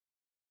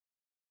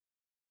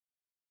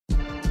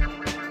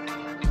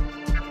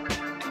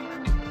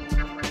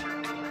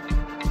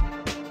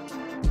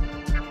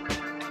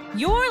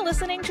You're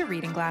listening to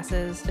Reading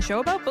Glasses, a show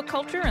about book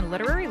culture and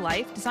literary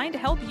life designed to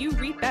help you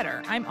read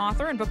better. I'm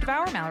author and book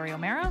devourer Mallory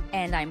O'Mara.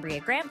 And I'm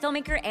Bria Grant,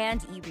 filmmaker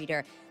and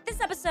e-reader.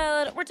 This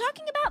episode, we're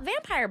talking about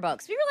vampire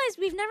books. We realized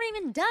we've never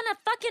even done a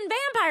fucking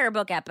vampire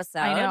book episode.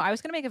 I know. I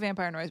was going to make a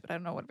vampire noise, but I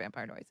don't know what a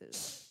vampire noise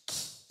is.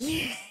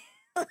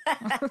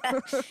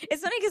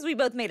 It's funny because we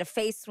both made a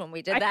face when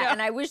we did that, and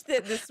I wish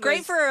that this was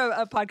great for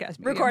a podcast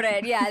medium.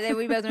 recorded. Yeah, that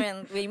we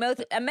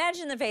both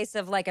imagine the face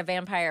of like a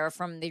vampire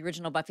from the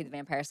original Buffy the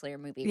Vampire Slayer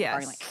movie.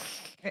 Yes.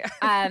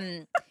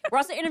 We're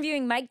also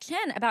interviewing Mike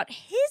Chen about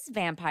his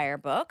vampire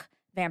book,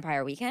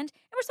 Vampire Weekend,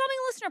 and we're solving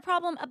a listener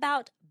problem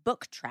about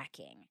book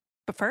tracking.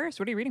 But first,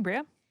 what are you reading,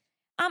 Bria?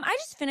 I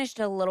just finished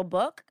a little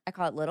book. I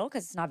call it little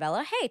because it's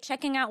novella. Hey,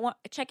 checking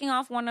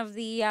off one of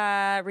the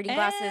reading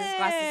glasses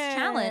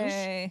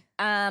challenge.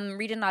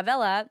 Read a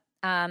novella.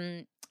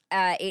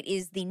 It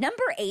is the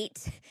number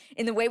 8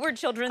 in the Wayward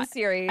Children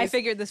series. I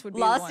figured this would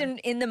be Lost one.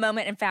 in the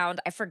Moment and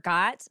Found. I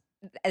forgot.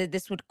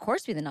 This would, of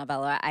course, be the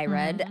novella I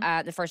read.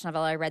 The first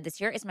novella I read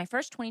this year. It's my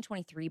first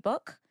 2023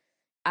 book.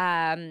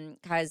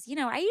 Because, I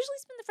usually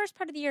spend the first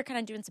part of the year kind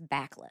of doing some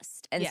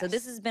backlist. And so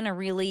this has been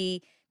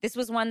this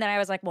was one that I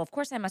was like, well, of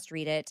course I must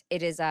read it.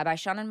 It is by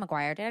Seanan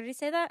McGuire. Did I already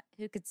say that?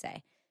 Who could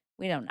say?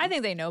 We don't know. I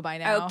think they know by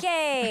now.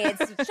 Okay.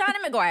 It's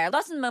Seanan McGuire,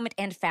 Lost in the Moment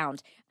and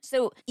Found.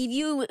 So if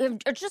you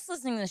are just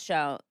listening to the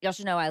show, y'all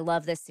should know I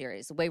love this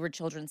series, the Wayward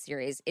Children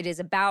series. It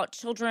is about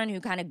children who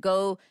kind of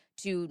go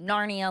to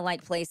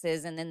Narnia-like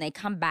places and then they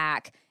come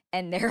back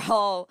and they're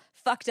all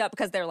fucked up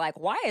because they're like,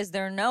 why is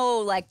there no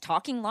like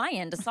talking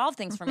lion to solve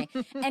things for me?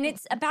 And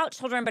it's about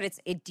children, but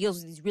it deals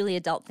with these really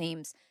adult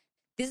themes.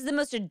 This is the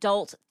most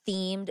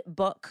adult-themed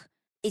book.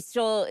 It's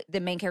still, the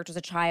main character's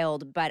a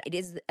child, but it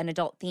is an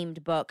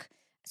adult-themed book.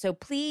 So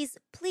please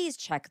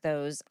check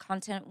those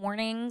content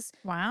warnings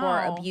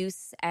for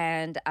abuse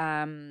and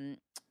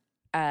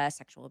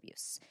sexual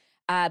abuse.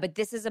 But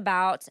this is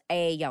about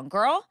a young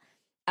girl.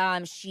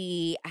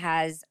 She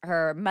has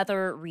her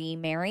mother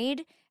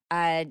remarried,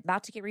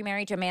 about to get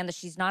remarried to a man that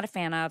she's not a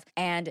fan of,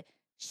 and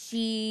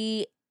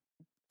she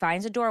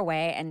finds a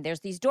doorway, and there's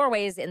these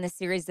doorways in this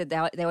series that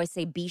they always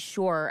say be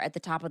sure at the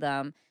top of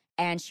them,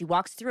 and she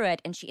walks through it,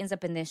 and she ends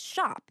up in this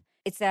shop.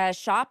 It's a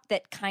shop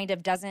that kind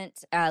of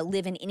doesn't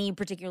live in any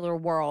particular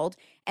world,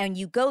 and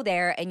you go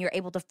there, and you're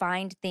able to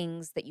find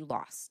things that you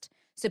lost.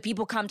 So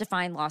people come to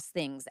find lost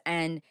things,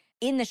 and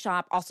in the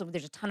shop, also,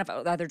 there's a ton of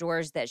other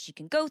doors that she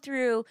can go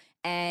through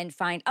and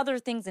find other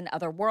things in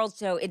other worlds.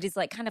 So it is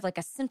like kind of like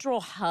a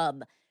central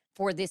hub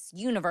for this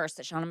universe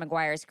that Seanan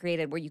McGuire has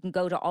created, where you can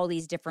go to all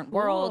these different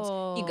worlds.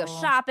 You can go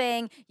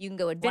shopping, you can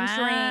go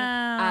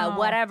adventuring,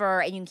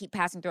 whatever, and you can keep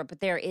passing through it. But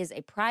there is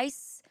a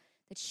price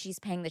that she's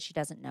paying that she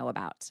doesn't know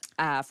about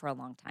for a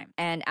long time.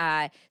 And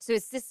so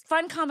it's this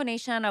fun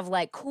combination of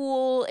like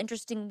cool,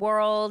 interesting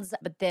worlds,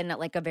 but then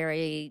like a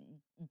very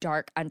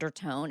dark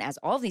undertone, as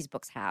all of these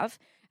books have.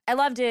 I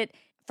loved it.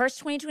 First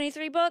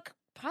 2023 book.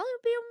 Probably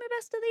would be my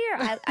best of the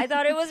year. I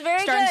thought it was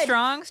very Starting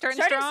good. Starting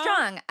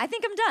strong. I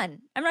think I'm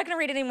done. I'm not going to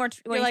read any more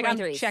 2023s. You're like,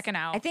 I'm checking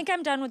out. I think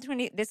I'm done with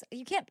 20. This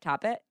you can't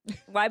top it.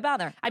 Why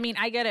bother? I mean,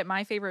 I get it.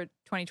 My favorite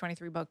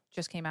 2023 book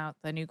just came out,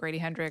 the new Grady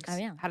Hendrix,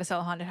 How to Sell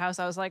a Haunted House.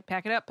 I was like,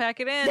 pack it up, pack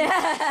it in.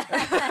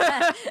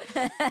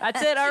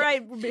 That's it. All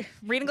right.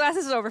 Reading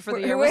Glasses is over for the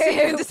year. We'll see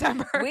you in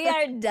December. We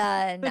are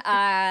done.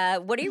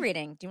 What are you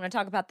reading? Do you want to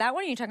talk about that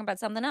one, or are you talking about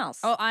something else?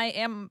 Oh, I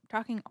am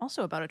talking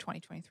also about a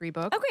 2023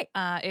 book. Oh, great.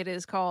 It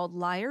is called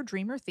Liar,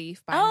 Dreamer,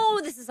 Thief.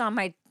 This is on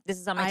my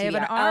TBR. I have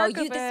an arc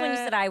this is when you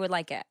said I would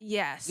like it.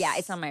 Yes. Yeah,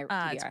 it's on my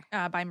TBR.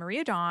 It's, by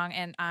Maria Dong,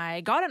 and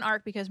I got an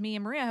arc because me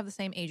and Maria have the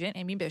same agent,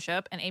 Amy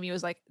Bishop, and Amy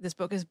was like, this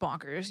book is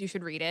bonkers. You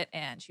should read it.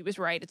 And she was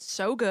right. It's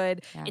so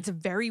good. Yeah. It's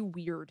very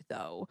weird,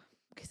 though,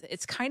 because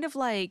it's kind of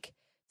like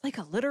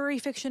a literary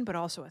fiction, but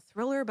also a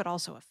thriller, but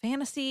also a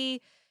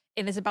fantasy.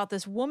 And it's about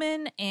this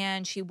woman,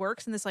 and she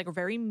works in this like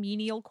very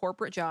menial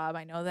corporate job.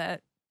 I know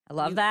that. I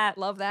love that.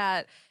 Love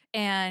that.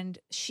 And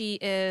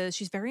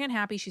she's very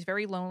unhappy. She's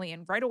very lonely.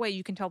 And right away,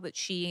 you can tell that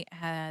she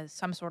has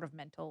some sort of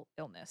mental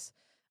illness.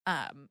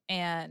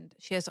 And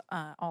she has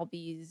all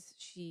these,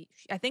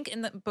 I think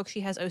in the book,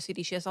 she has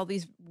OCD. She has all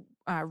these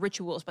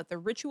rituals, but the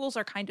rituals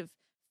are kind of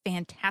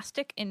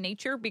fantastic in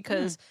nature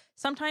because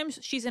sometimes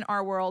she's in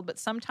our world, but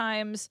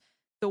sometimes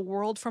the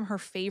world from her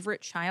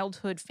favorite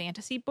childhood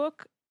fantasy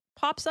book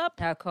pops up.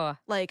 Oh, cool.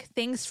 Like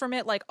things from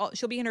it, like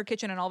she'll be in her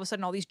kitchen and all of a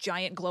sudden all these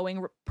giant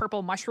glowing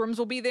purple mushrooms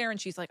will be there and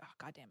she's like, oh,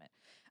 God damn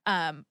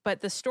it. But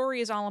the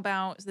story is all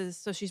about this.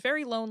 So she's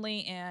very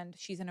lonely and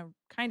she's in a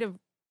kind of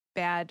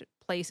bad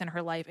place in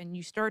her life, and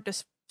you start to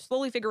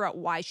slowly figure out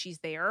why she's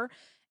there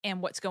and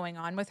what's going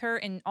on with her.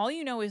 And all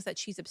you know is that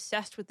she's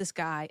obsessed with this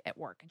guy at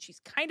work, and she's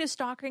kind of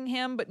stalking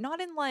him, but not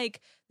in like,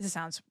 this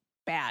sounds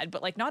bad,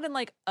 but like not in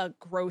like a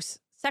gross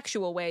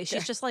sexual way.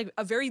 She's just like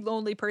a very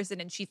lonely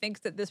person, and she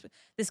thinks that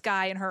this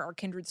guy and her are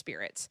kindred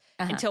spirits.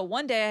 Until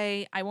one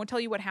day, I won't tell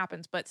you what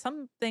happens, but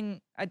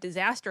a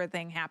disaster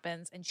thing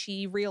happens, and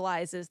she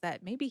realizes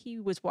that maybe he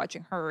was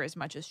watching her as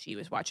much as she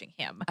was watching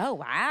him. Oh,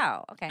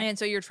 wow. Okay. And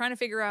so you're trying to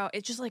figure out,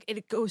 it's just like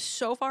it goes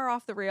so far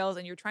off the rails,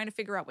 and you're trying to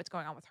figure out what's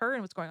going on with her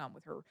and what's going on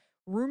with her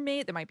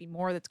roommate. There might be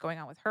more that's going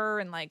on with her,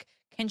 and like,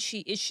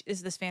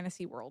 is this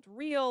fantasy world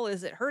real?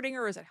 Is it hurting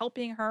her? Is it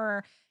helping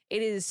her?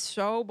 It is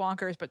so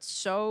bonkers, but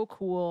so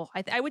cool.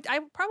 I would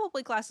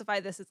probably classify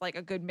this as like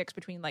a good mix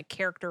between like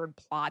character and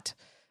plot.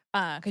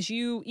 Because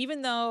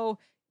even though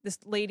this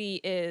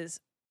lady is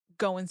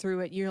going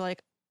through it, you're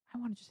like, I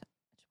want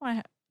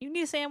to you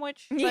need a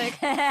sandwich?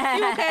 Like,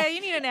 you okay?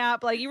 You need a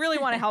nap? Like, you really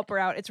want to help her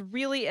out.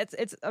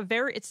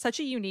 It's such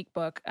a unique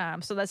book.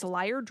 So that's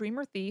Liar,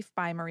 Dreamer, Thief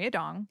by Maria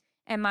Dong.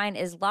 And mine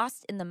is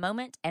Lost in the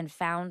Moment and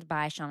Found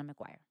by Shauna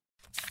McGuire.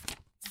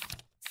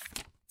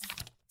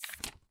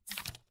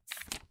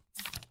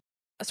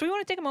 So we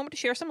want to take a moment to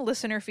share some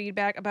listener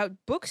feedback about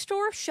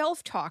bookstore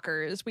shelf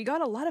talkers. We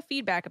got a lot of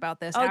feedback about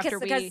this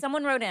because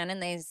someone wrote in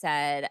and they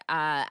said,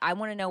 I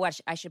want to know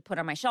what I should put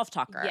on my shelf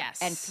talker.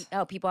 Yes.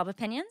 And people have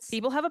opinions?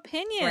 People have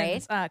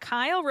opinions. Right.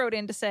 Kyle wrote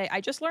in to say,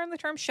 I just learned the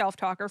term shelf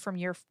talker from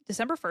your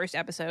December 1st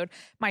episode.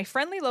 My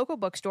friendly local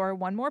bookstore,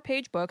 One More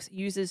Page Books,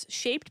 uses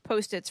shaped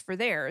Post-its for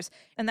theirs.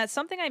 And that's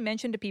something I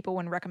mentioned to people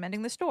when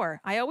recommending the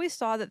store. I always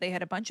saw that they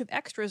had a bunch of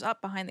extras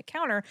up behind the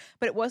counter,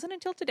 but it wasn't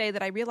until today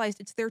that I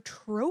realized it's their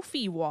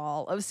trophy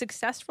wall of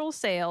successful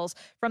sales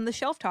from the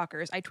shelf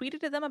talkers. I tweeted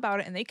to them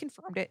about it and they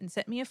confirmed it and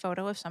sent me a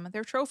photo of some of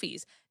their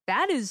trophies.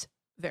 That is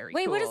very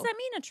cool. What does that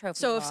mean, a trophy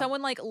So wall? if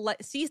someone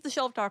sees the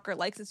shelf talker,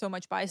 likes it so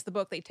much, buys the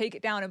book, they take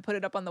it down and put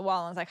it up on the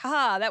wall and it's like,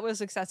 haha, that was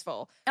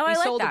successful. I like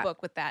sold that. a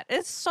book with that.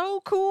 It's so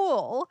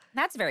cool.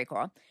 That's very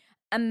cool.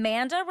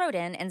 Amanda wrote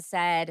in and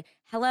said,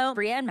 hello,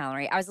 Bria and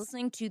Mallory. I was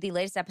listening to the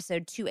latest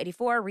episode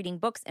 284, reading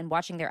books and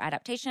watching their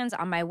adaptations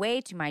on my way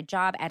to my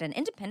job at an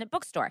independent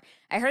bookstore.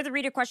 I heard the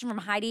reader question from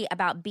Heidi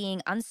about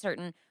being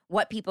uncertain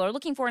what people are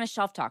looking for in a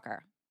shelf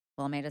talker.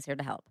 Well, Amanda's here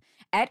to help.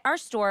 At our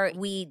store,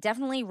 we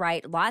definitely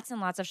write lots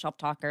and lots of shelf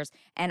talkers,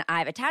 and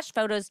I've attached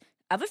photos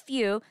of a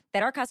few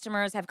that our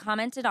customers have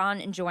commented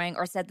on enjoying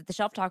or said that the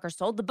shelf talker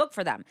sold the book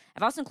for them.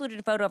 I've also included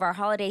a photo of our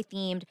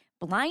holiday-themed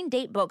blind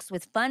date books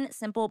with fun,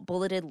 simple,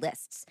 bulleted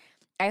lists.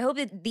 I hope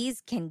that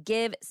these can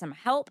give some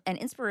help and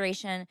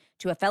inspiration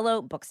to a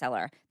fellow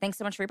bookseller. Thanks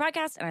so much for your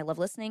podcast, and I love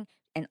listening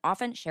and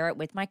often share it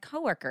with my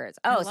coworkers.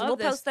 Oh, so we'll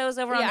post those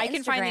over on the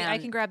Instagram. I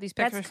can grab these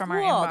pictures from our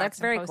cool. inbox. That's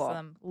very and post cool.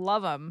 them.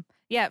 Love them.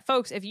 Yeah,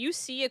 folks, if you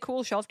see a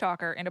cool shelf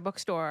talker in a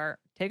bookstore,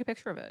 take a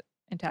picture of it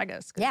and tag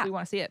us because we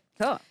want to see it.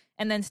 Cool.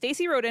 And then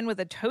Stacy wrote in with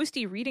a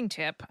toasty reading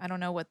tip. I don't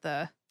know,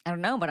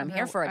 but I'm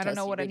here for a toasty I don't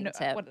know reading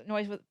tip. what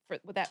noise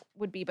what that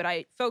would be.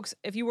 But folks,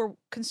 if you were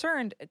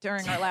concerned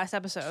during our last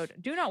episode,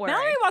 do not worry.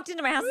 Mallory walked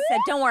into my house and said,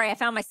 "Don't worry, I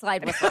found my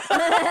slide whistle."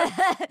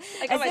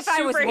 As if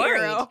I was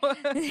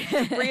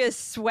worried. Bria's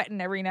sweating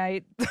every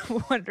night,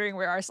 wondering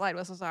where our slide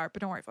whistles are.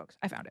 But don't worry, folks,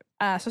 I found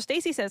it. So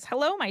Stacy says,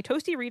 "Hello, my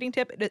toasty reading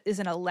tip is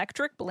an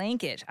electric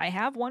blanket. I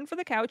have one for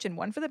the couch and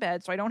one for the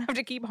bed, so I don't have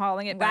to keep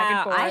hauling it back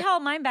and forth." I haul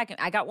mine back.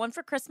 I got one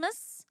for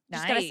Christmas.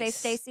 Nice. Just gotta say,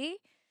 Stacy.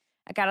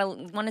 I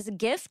got one as a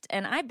gift,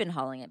 and I've been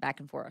hauling it back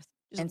and forth.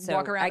 Just and so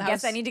walk around I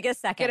guess I need to get a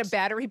second. Get a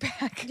battery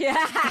pack.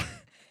 Yeah.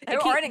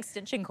 Or an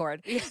extension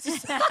cord.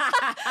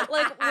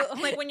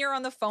 like when you're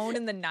on the phone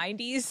in the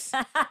 90s.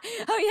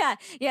 Oh, yeah.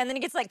 Yeah, and then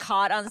it gets like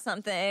caught on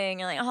something.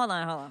 You're like, hold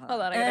on.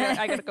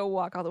 I gotta go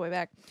walk all the way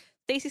back.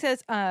 Stacy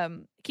says,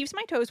 keeps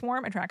my toes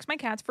warm, attracts my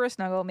cats for a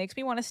snuggle, makes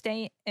me want to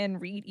stay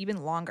and read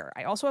even longer.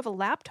 I also have a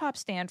laptop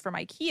stand from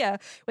IKEA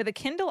with a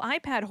Kindle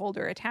iPad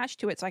holder attached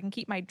to it so I can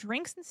keep my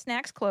drinks and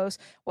snacks close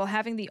while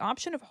having the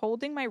option of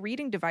holding my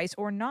reading device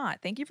or not.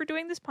 Thank you for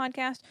doing this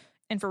podcast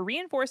and for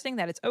reinforcing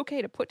that it's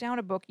okay to put down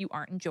a book you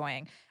aren't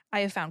enjoying.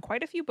 I have found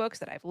quite a few books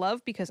that I've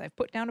loved because I've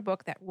put down a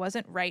book that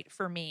wasn't right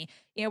for me.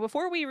 You know,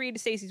 before we read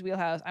Stacey's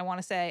Wheelhouse, I want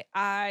to say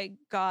I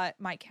got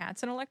my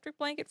cats an electric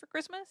blanket for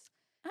Christmas.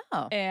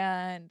 Oh.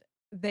 And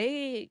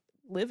they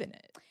live in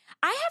it.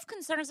 I have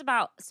concerns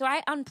so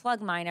I unplug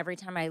mine every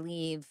time I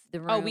leave the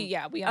room. Oh, we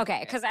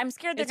okay, because I'm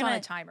scared it's on a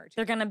timer too.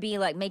 They're gonna be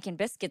like making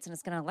biscuits and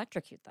it's gonna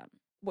electrocute them.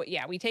 Well,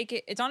 yeah, we take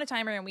it. It's on a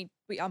timer and we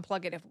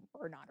unplug it if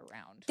we're not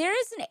around. There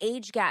is an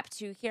age gap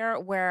too here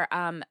where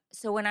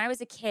so when I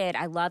was a kid,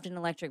 I loved an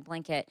electric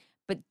blanket,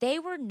 but they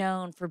were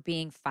known for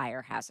being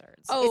fire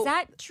hazards. Oh, is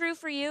that true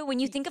for you? When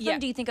you think of them,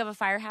 do you think of a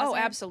fire hazard? Oh,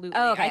 absolutely.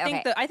 Oh,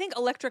 okay, I think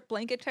electric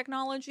blanket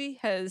technology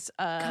has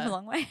come a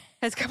long way.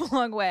 Has come a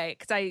long way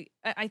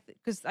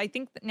because I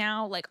think that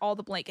now like all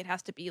the blanket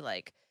has to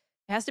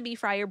be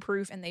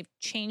fireproof, and they've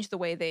changed the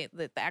way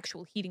the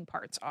actual heating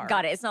parts are.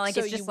 Got it. It's not like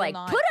it's just like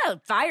put a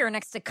fire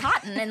next to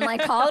cotton and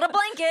like call it a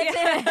blanket.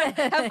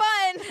 Have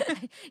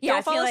fun. Yeah,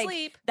 Don't fall feel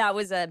asleep. Like that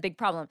was a big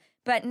problem.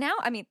 But now,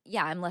 I mean,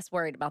 yeah, I'm less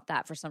worried about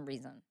that for some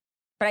reason.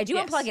 But I do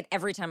unplug it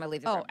every time I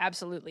leave the room. Oh,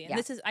 absolutely. And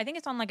I think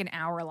it's on like an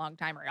hour-long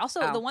timer.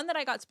 Also, the one that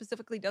I got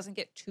specifically doesn't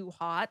get too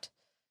hot.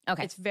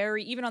 Okay. It's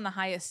very, even on the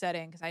highest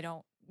setting, because I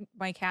don't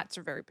my cats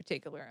are very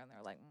particular and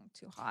they're like,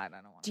 too hot.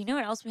 I don't want Do you know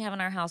what else we have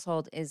in our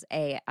household is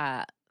a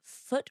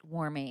foot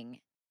warming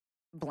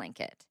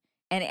blanket.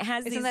 And it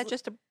has Isn't that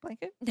just a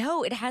blanket?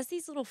 No, it has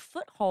these little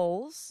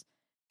footholes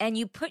and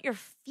you put your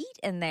feet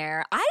in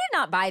there. I did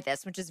not buy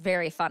this, which is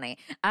very funny.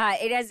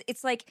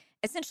 It's like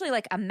essentially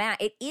like a mat.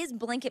 It is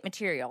blanket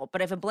material,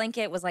 but if a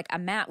blanket was like a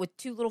mat with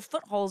two little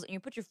footholes and you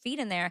put your feet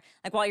in there,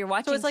 like while you're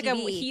watching So it's like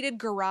TV, a heated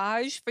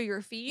garage for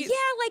your feet? Yeah,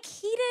 like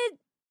heated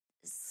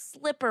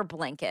slipper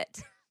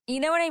blanket. You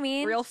know what I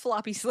mean? Real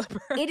floppy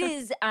slipper. It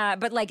is,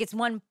 but like it's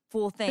one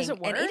full thing. Does it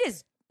work? And it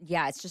is,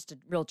 yeah, it's just a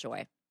real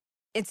joy.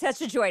 It's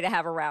such a joy to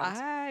have around.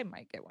 I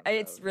might get one of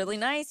It's those. really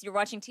nice. You're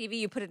watching TV,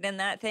 you put it in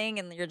that thing,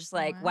 and you're just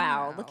like,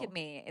 wow, look at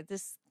me.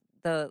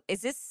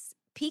 Is this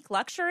peak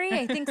luxury?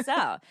 I think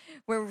so.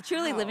 We're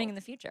truly living in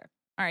the future.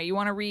 All right, you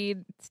want to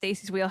read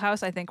Stacy's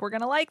Wheelhouse? I think we're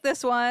going to like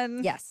this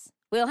one. Yes.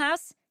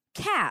 Wheelhouse,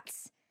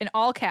 cats. In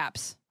all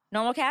caps.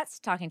 Normal cats,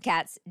 talking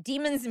cats,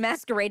 demons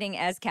masquerading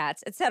as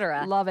cats,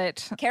 etc. Love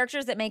it.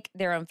 Characters that make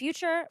their own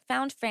future,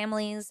 found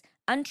families,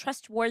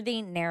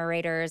 untrustworthy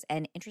narrators,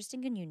 and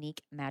interesting and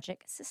unique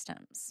magic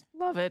systems.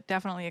 Love it.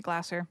 Definitely a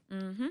glasser.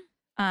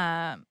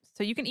 Mm-hmm.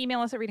 So you can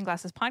email us at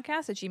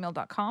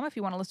readingglassespodcast@gmail.com if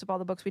you want a list of all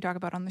the books we talk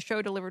about on the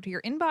show delivered to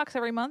your inbox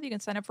every month. You can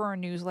sign up for our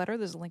newsletter.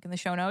 There's a link in the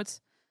show notes.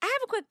 I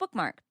have a quick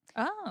bookmark.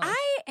 Oh.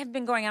 I have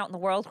been going out in the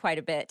world quite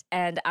a bit,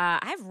 and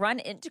I've run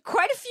into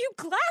quite a few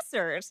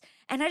glassers.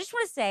 And I just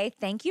want to say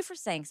thank you for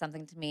saying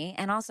something to me.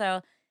 And also,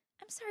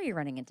 I'm sorry you're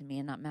running into me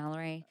and not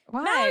Mallory.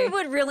 Why? Mallory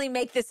would really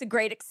make this a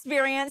great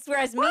experience,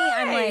 whereas me,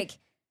 I'm like,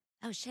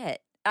 oh,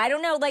 shit. I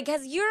don't know. Like,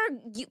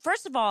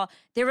 first of all,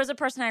 there was a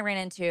person I ran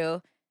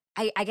into.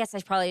 I guess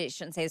I probably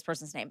shouldn't say this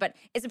person's name, but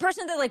it's a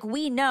person that, like,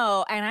 we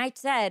know. And I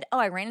said, oh,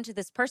 I ran into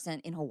this person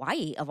in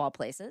Hawaii, of all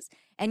places.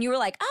 And you were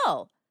like,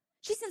 oh,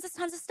 she sends us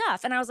tons of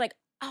stuff. And I was like,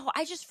 oh,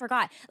 I just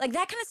forgot. Like,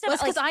 that kind of stuff. Well,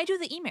 it's because like, I do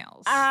the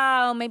emails.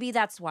 Oh, maybe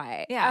that's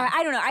why. Yeah.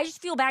 I don't know. I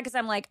just feel bad because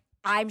I'm like,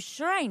 I'm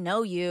sure I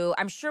know you.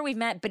 I'm sure we've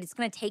met, but it's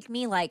going to take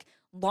me, like,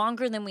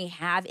 longer than we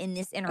have in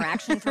this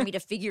interaction for me to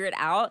figure it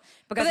out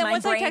because my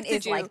brain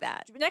is like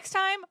that. Next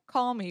time,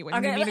 call me when you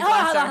Okay, meet a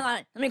hold glasser.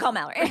 on. Let me call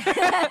Mallory.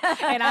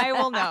 And I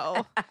will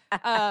know.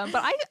 But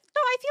I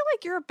feel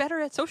like you're better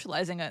at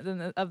socializing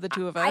than of the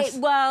two of us.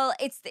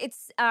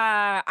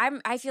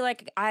 I feel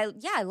like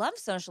I love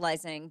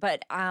socializing,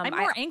 but I'm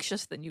more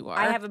anxious than you are.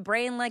 I have a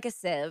brain like a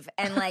sieve,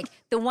 and like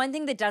the one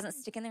thing that doesn't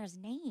stick in there is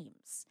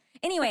names.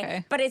 Anyway,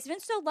 Okay. But it's been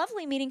so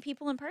lovely meeting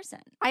people in person.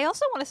 I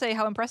also want to say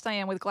how impressed I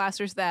am with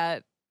glassers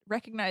that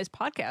recognize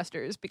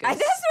podcasters because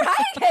That's what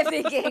I kept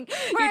thinking.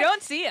 you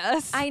don't see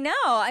us. I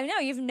know.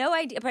 You have no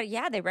idea, but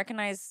yeah, they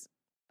recognize.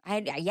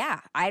 I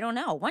don't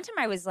know. One time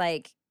I was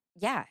like,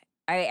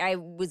 I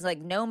was like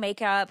no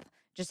makeup,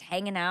 just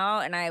hanging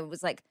out, and I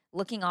was like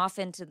looking off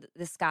into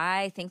the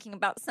sky, thinking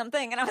about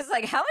something, and I was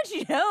like, how would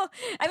you know?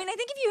 I mean, I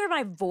think if you heard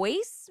my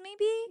voice,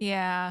 maybe.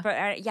 Yeah.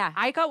 But yeah.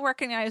 I got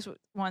recognized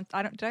once.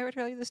 Did I ever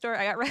tell you the story?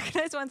 I got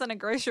recognized once in a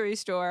grocery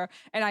store,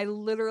 and I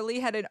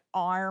literally had an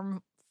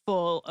arm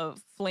full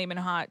of flamin'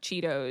 hot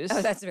Cheetos.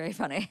 Oh, that's very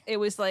funny. It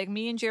was like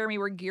me and Jeremy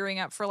were gearing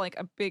up for like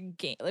a big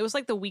game. It was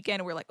like the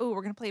weekend. We're like, oh,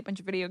 we're gonna play a bunch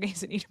of video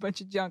games and eat a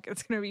bunch of junk.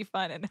 It's gonna be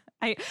fun. And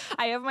I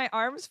have my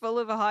arms full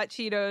of hot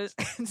Cheetos.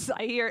 And so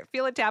I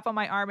feel a tap on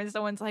my arm, and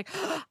someone's like,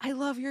 oh, I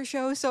love your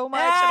show so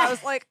much. And I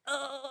was like,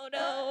 oh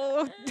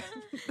no.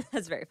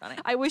 That's very funny.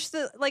 I wish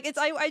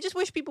I just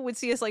wish people would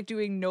see us like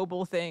doing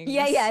noble things.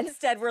 Yeah.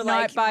 Instead, we're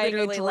Not like buying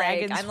a literally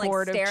dragon's I'm like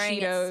hoard of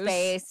staring Cheetos. at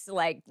space,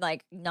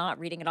 like not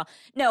reading at all.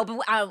 No,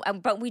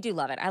 but we do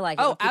love it. I like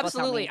it. Oh, when people tell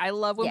absolutely. me. I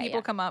love when Yeah, people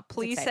yeah. come up.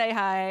 Please exciting. say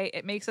hi.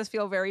 It makes us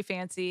feel very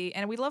fancy.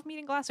 And we love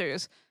meeting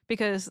glassers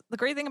because the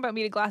great thing about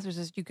meeting glassers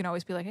is you can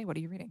always be like, hey, what are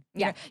you reading?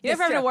 Yeah, You never that's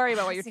have to true. worry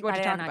about what See, you're why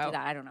did I talking not about. do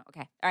that? I don't know.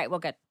 Okay. All right. Well,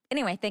 good.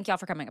 Anyway, thank y'all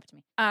for coming up to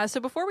me. So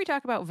before we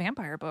talk about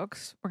vampire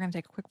books, we're going to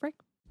take a quick break.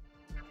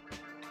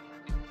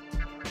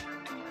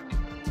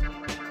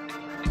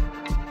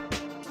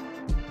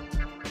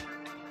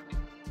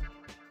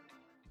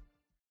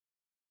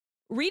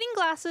 Reading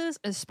Glasses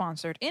is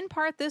sponsored in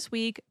part this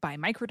week by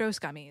Microdose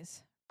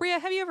Gummies. Bria,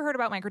 have you ever heard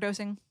about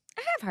microdosing?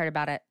 I have heard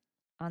about it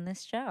on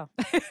this show,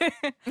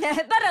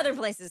 but other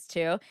places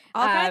too.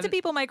 All kinds of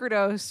people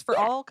microdose for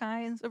all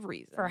kinds of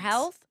reasons. For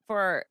health,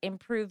 for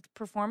improved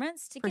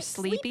performance, to For get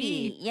sleepy.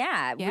 sleepy.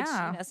 Yeah,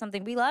 which is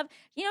something we love.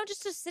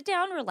 Just to sit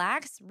down,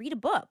 relax, read a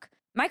book.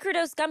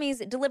 Microdose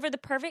gummies deliver the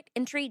perfect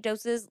entry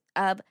doses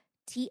of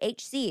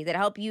THC that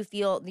help you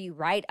feel the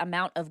right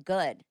amount of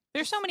good.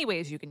 There's so many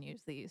ways you can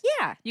use these.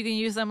 Yeah. You can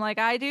use them like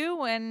I do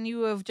when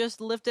you have just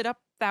lifted up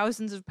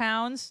thousands of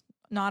pounds,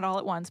 not all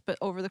at once, but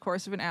over the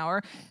course of an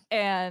hour.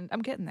 And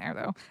I'm getting there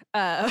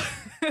though.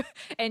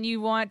 And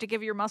you want to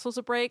give your muscles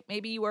a break.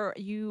 Maybe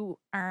you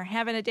are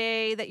having a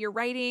day that you're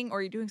writing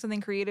or you're doing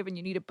something creative and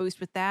you need a boost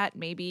with that.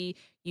 Maybe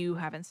you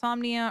have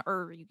insomnia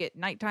or you get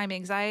nighttime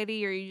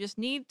anxiety or you just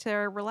need to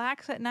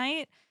relax at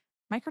night.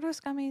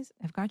 Microdose gummies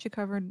have got you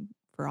covered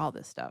for all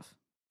this stuff.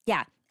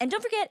 Yeah. And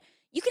don't forget,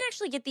 you can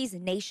actually get these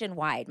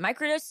nationwide.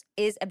 Microdose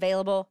is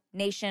available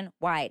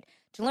nationwide.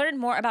 To learn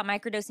more about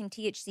microdosing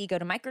THC, go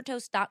to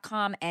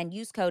microdose.com and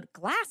use code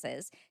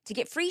GLASSES to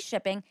get free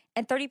shipping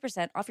and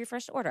 30% off your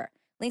first order.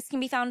 Links can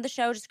be found in the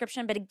show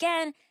description, but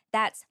again,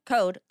 that's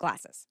code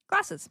GLASSES.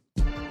 Glasses.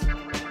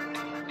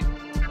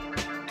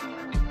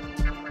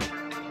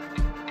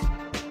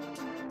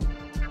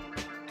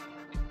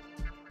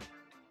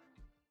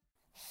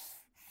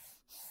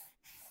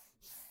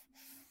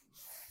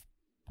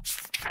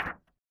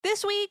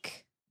 This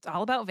week, it's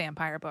all about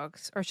vampire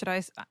books. Or should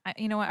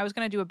you know what? I was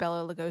going to do a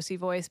Bela Lugosi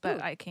voice, but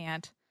Ooh. I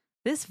can't.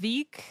 This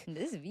week?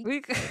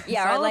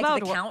 Yeah, or all like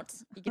about the count.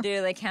 You could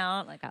do the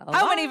count. Like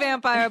how many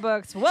vampire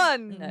books?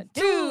 1,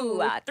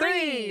 2,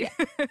 3.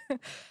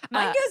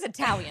 Mine goes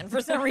Italian for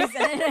some reason.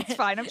 It's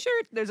fine. I'm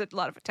sure there's a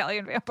lot of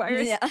Italian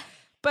vampires. Yeah.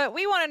 But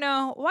we want to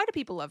know, why do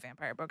people love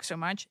vampire books so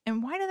much?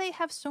 And why do they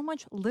have so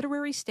much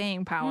literary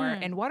staying power?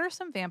 And what are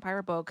some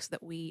vampire books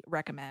that we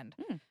recommend?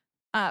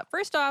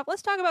 First off,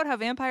 let's talk about how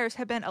vampires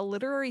have been a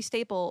literary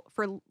staple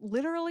for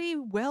literally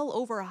well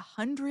over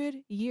 100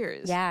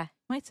 years. Yeah.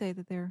 Might say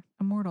that they're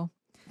immortal.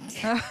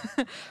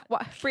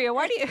 Bria,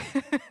 why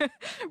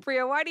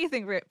do you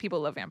think people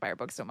love vampire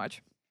books so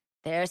much?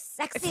 They're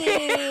sexy.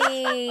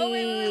 Oh,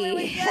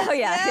 wait. Yes, oh,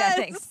 yeah, yes.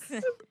 thanks.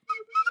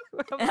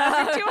 I'm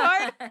laughing too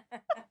hard.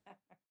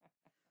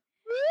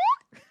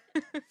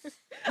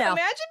 No.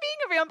 Imagine being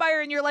a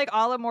vampire and you're like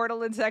all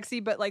immortal and sexy,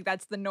 but like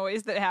that's the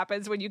noise that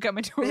happens when you come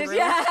into a room.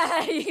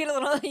 Yeah, you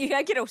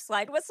get a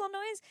slide whistle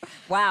noise.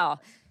 Wow.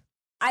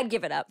 I'd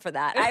give it up for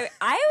that. I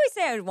always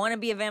say I would want to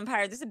be a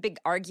vampire. There's a big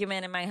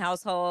argument in my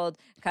household.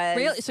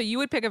 Really? So you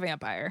would pick a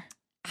vampire?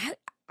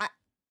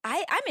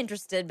 I'm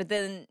interested, but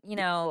then,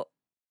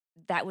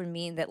 that would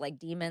mean that like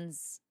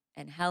demons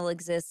and hell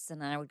exists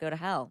and I would go to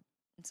hell.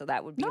 So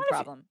that would be a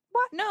problem.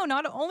 What? No,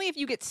 not only if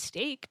you get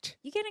staked.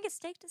 You're going to get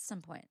staked at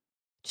some point.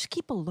 Just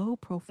keep a low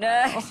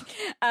profile.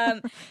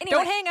 Anyway.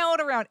 Don't hang out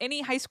around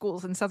any high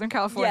schools in Southern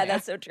California. Yeah,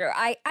 that's so true.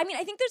 I mean,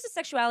 I think there's a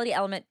sexuality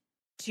element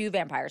to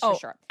vampires for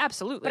sure.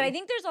 Absolutely. But I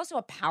think there's also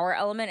a power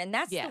element, and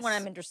that's the one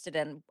I'm interested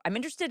in. I'm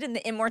interested in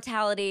the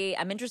immortality.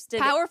 I'm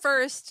interested power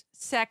first,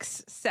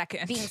 sex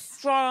second. Being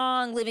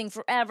strong, living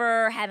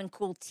forever, having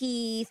cool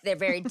teeth. They're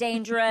very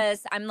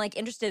dangerous. I'm like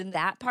interested in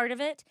that part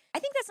of it. I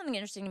think that's something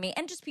interesting to me.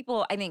 And just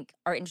people I think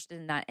are interested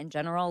in that in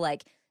general.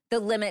 Like the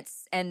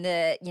limits and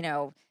the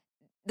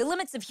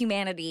limits of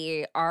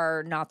humanity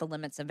are not the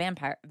limits of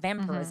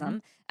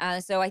vampirism.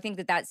 So I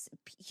think that's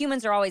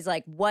humans are always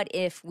like, what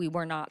if we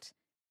were not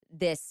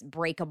this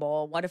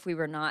breakable? What if we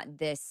were not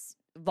this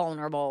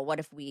vulnerable? What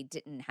if we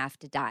didn't have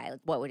to die?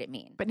 Like, what would it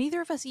mean? But neither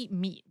of us eat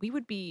meat. We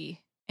would be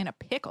in a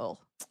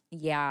pickle.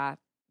 Yeah,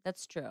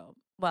 that's true.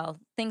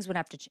 Well, things would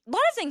have to change. A lot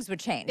of things would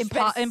change.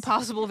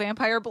 Impossible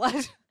vampire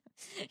blood.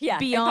 Yeah,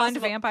 beyond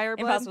vampire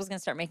blood. Impossible's going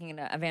to start making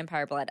a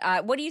vampire blood.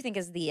 What do you think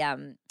is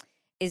the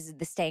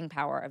staying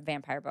power of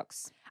vampire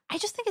books? I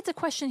just think it's a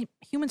question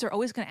humans are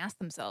always going to ask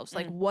themselves.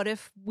 Like, what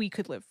if we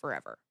could live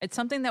forever? It's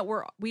something that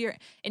we are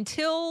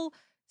until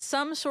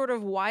some sort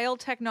of wild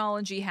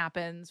technology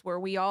happens where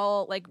we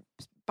all like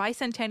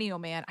bicentennial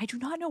man. I do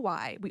not know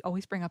why we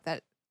always bring up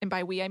that, and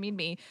by we I mean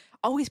me.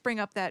 Always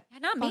bring up that.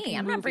 Not me.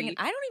 I'm movie. not bringing.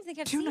 I don't even think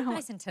I've seen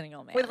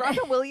Bicentennial Man with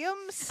Robin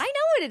Williams. I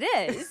know what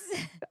it is.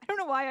 I don't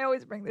know why I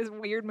always bring this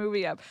weird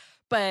movie up,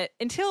 but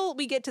until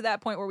we get to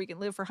that point where we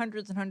can live for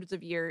hundreds and hundreds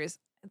of years,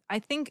 I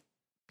think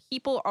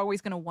people are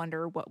always going to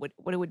wonder what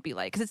it would be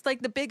like, because it's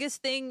like the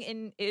biggest thing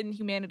in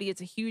humanity.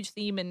 It's a huge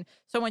theme in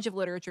so much of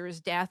literature is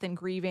death and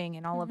grieving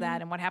and all of that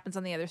and what happens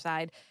on the other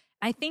side.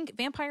 I think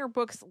vampire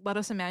books let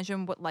us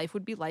imagine what life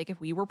would be like if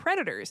we were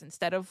predators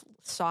instead of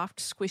soft,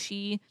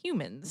 squishy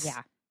humans.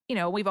 Yeah.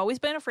 We've always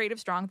been afraid of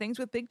strong things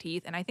with big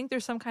teeth, and I think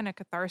there's some kind of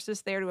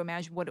catharsis there to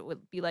imagine what it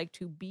would be like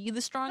to be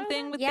the strong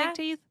thing with big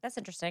teeth. That's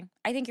interesting.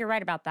 I think you're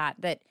right about that.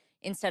 That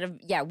instead of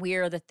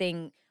we're the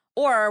thing.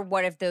 Or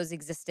what if those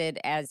existed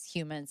as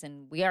humans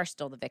and we are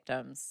still the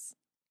victims?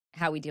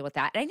 How we deal with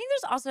that. And I think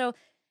there's also,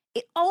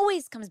 it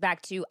always comes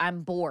back to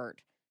I'm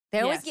bored.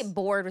 They always get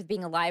bored with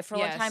being alive for a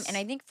long time. And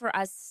I think for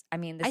us, I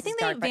mean, I think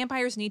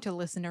vampires need to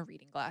listen to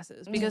reading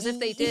glasses, because if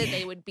they did,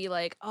 they would be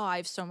like, oh, I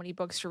have so many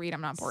books to read.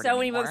 I'm not bored anymore. So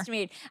many books to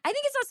read. I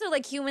think it's also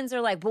like humans are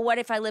like, well, what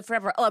if I live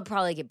forever? Oh, I'd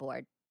probably get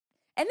bored.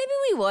 And maybe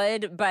we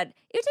would, but it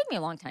would take me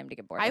a long time to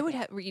get bored. I would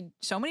read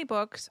so many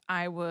books.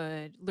 I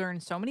would learn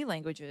so many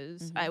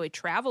languages. I would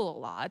travel a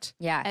lot.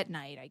 Yeah. At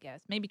night, I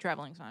guess. Maybe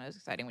traveling's not as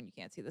exciting when you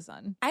can't see the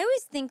sun. I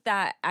always think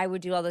that I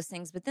would do all those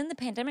things, but then the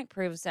pandemic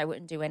proves I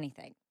wouldn't do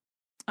anything.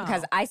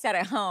 Because I sat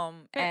at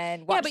home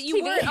and watched but you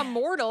TV. weren't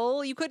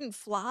immortal. You couldn't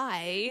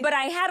fly. But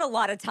I had a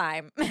lot of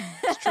time.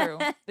 It's true.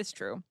 It's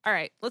true. All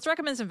right. Let's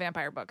recommend some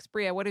vampire books.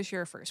 Bria, what is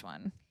your first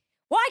one?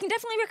 Well, I can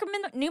definitely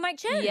recommend New Mike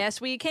Chen.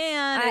 Yes, we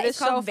can. It's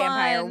called so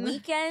Vampire fun.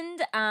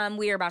 Weekend.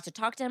 We are about to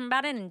talk to him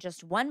about it in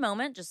just one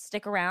moment. Just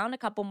stick around a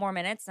couple more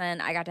minutes,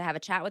 and I got to have a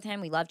chat with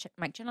him. We love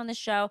Mike Chen on this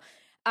show.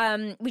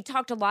 We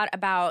talked a lot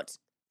about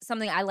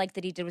something I liked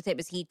that he did with it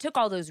was he took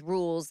all those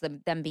rules,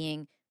 them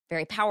being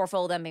very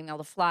powerful, them being able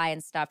to fly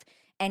and stuff,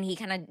 and he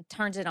kind of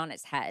turns it on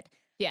its head.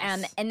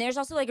 Yes. And there's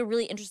also like a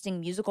really interesting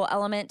musical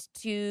element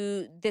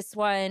to this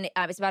one.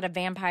 It's about a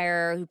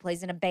vampire who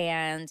plays in a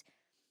band,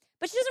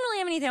 but she doesn't really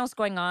have anything else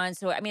going on.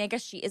 So, I mean, I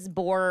guess she is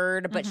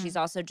bored, but she's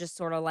also just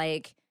sort of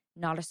like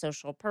not a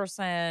social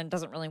person,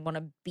 doesn't really want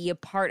to be a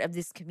part of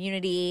this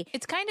community.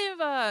 It's kind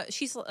of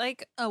she's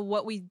like a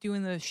What We Do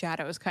in the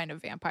Shadows kind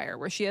of vampire,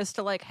 where she has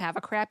to like have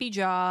a crappy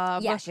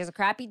job. Yeah, she has a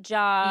crappy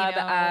job.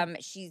 You know?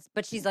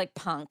 She's like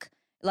punk.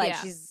 Like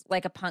Yeah. she's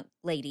like a punk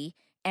lady.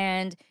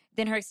 And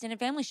then her extended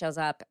family shows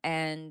up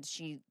and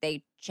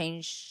they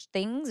change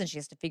things and she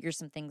has to figure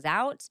some things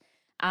out.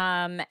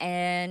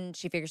 And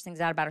she figures things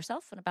out about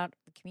herself and about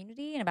the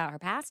community and about her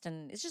past.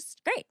 And it's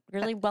just great.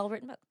 Really well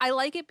written book. I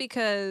like it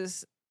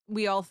because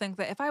we all think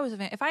that if I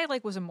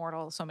was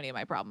immortal, so many of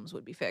my problems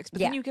would be fixed. But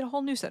then you get a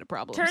whole new set of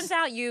problems. Turns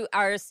out you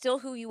are still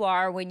who you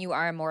are when you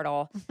are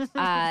immortal.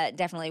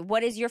 Definitely.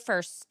 What is your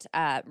first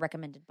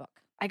recommended book?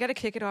 I got to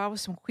kick it off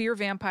with some queer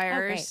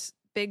vampires.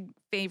 Big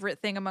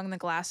favorite thing among the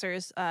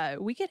Glassers.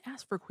 We get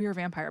asked for queer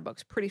vampire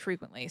books pretty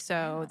frequently.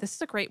 So this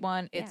is a great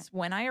one. It's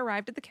When I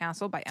Arrived at the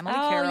Castle by Emily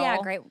Carroll. Oh, yeah.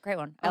 Great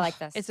one. I like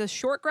this. It's a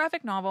short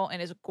graphic novel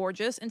and is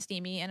gorgeous and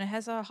steamy and it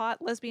has a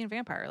hot lesbian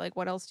vampire. Like,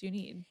 what else do you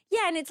need?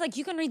 Yeah, and it's like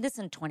you can read this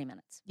in 20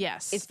 minutes.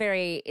 Yes. It's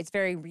very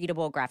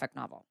readable graphic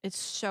novel. It's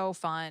so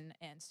fun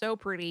and so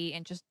pretty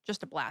and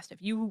just a blast. If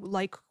you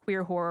like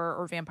queer horror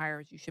or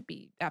vampires, you should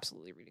be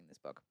absolutely reading this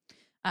book.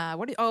 I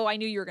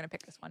knew you were going to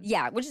pick this one.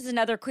 Yeah, which is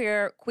another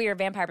queer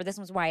vampire, but this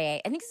one's YA.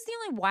 I think this is the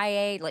only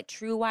YA, like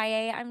true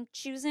YA I'm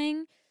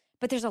choosing,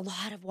 but there's a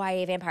lot of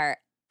YA vampire.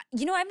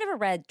 You know, I've never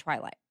read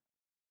Twilight.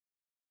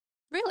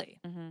 Really?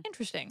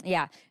 Interesting.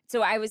 Yeah.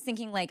 So I was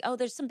thinking like, oh,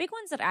 there's some big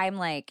ones that I'm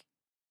like,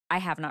 I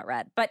have not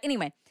read. But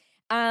anyway,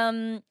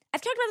 I've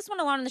talked about this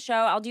one a lot on the show.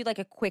 I'll do like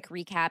a quick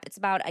recap. It's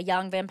about a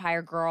young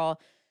vampire girl.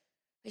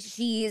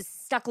 She's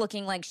stuck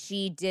looking like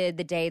she did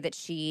the day that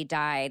she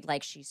died.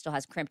 Like she still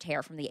has crimped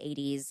hair from the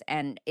 80s.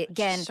 And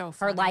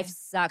her life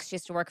sucks. She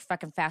has to work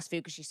fucking fast food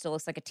because she still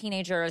looks like a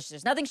teenager.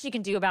 There's nothing she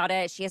can do about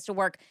it. She has to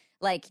work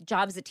like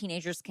jobs that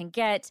teenagers can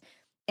get.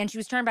 And she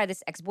was turned by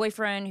this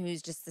ex-boyfriend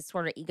who's just this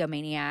sort of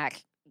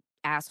egomaniac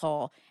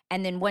asshole.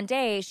 And then one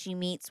day she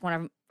meets one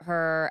of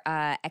her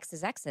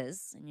ex's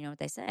exes. And you know what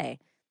they say?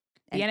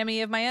 The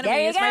enemy of my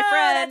enemy is my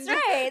friend.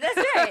 That's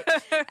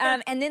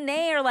right. And then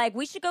they are like,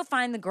 we should go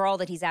find the girl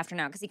that he's after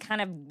now because he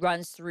kind of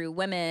runs through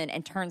women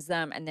and turns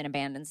them and then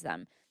abandons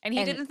them. And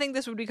he didn't think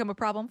this would become a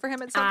problem for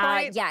him at some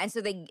point? Yeah, and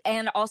so they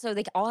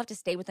all have to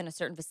stay within a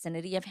certain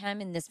vicinity of him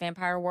in this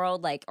vampire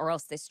world, like, or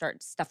else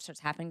stuff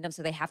starts happening to them.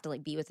 So they have to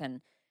like be within,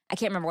 I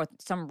can't remember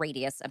some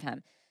radius of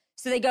him.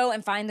 So they go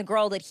and find the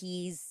girl that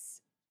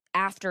he's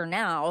after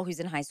now, who's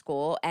in high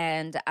school,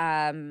 and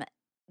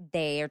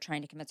they are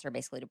trying to convince her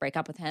basically to break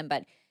up with him,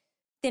 but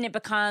then it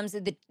becomes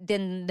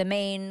then the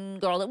main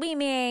girl that we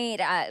meet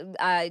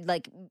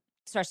like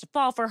starts to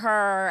fall for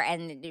her,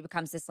 and it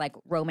becomes this like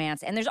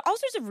romance. And there's all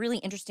sorts of really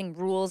interesting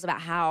rules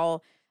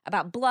about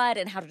blood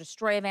and how to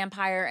destroy a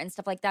vampire and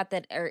stuff like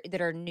that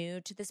are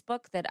new to this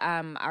book that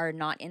are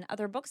not in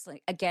other books.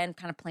 Like again,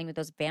 kind of playing with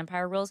those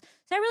vampire rules.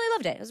 So I really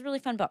loved it. It was a really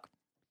fun book.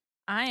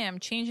 I am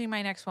changing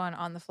my next one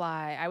on the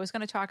fly. I was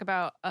going to talk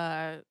about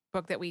a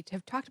book that we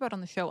have talked about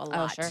on the show a lot.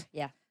 Oh, sure.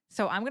 Yeah.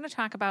 So I'm going to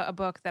talk about a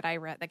book that I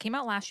read that came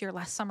out last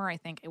summer, I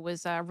think. It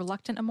was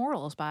Reluctant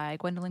Immortals by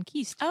Gwendolyn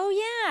Keast. Oh,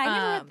 yeah. I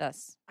never read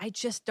this.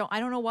 I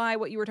don't know why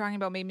what you were talking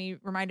about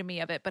reminded me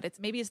of it, but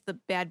maybe it's the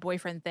bad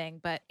boyfriend thing.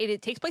 But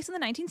it takes place in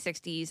the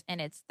 1960s,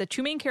 and the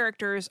two main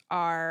characters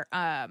are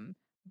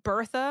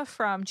Bertha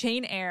from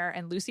Jane Eyre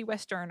and Lucy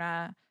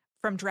Westenra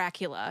from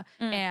Dracula.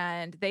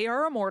 And they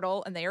are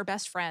immortal, and they are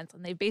best friends.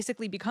 And they've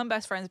basically become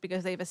best friends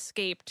because they've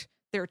escaped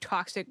their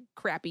toxic,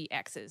 crappy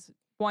exes.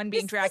 One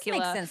being Dracula.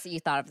 This makes sense that you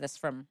thought of this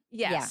from.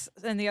 Yes.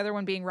 Yeah. And the other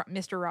one being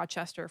Mr.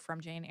 Rochester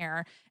from Jane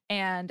Eyre.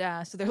 And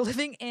so they're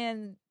living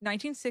in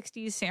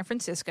 1960s San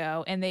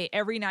Francisco, and they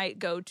every night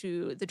go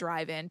to the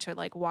drive-in to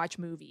like watch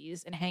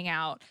movies and hang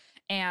out.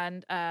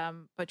 And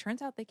but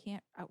turns out they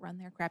can't outrun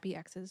their crappy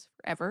exes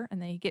forever, and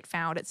they get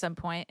found at some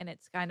point, and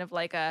it's kind of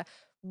like a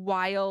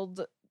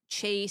wild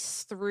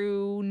chase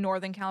through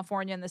Northern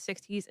California in the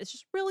 60s. It's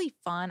just really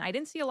fun. I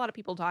didn't see a lot of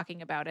people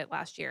talking about it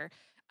last year.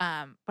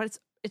 But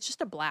it's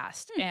just a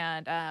blast.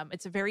 And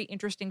it's a very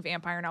interesting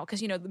vampire novel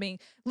because,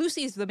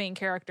 Lucy is the main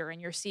character, and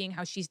you're seeing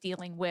how she's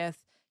dealing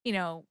with,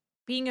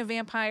 being a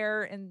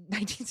vampire in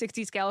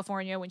 1960s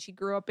California when she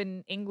grew up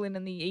in England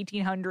in the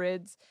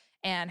 1800s,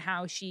 and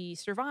how she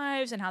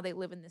survives and how they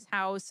live in this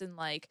house. And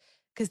like,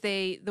 because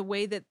the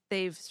way that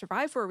they've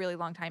survived for a really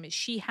long time is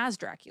she has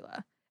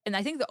Dracula. And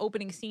I think the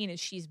opening scene is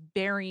she's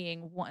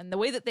burying one. The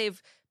way that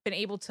they've been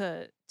able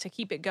to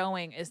keep it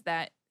going is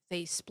that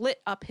they split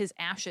up his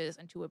ashes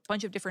into a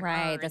bunch of different urns.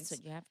 Right, that's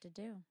what you have to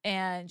do.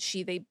 And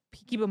they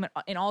keep him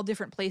in all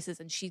different places,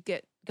 and she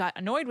got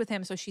annoyed with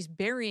him, so she's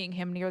burying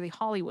him near the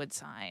Hollywood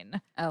sign.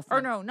 Oh,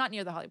 or no, not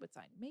near the Hollywood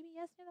sign. Maybe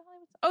yes, near the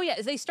Hollywood sign. Oh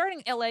yeah, they start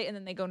in L.A. and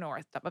then they go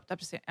north up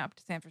to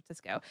San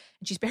Francisco,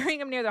 and she's burying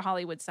him near the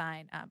Hollywood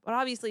sign. But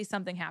obviously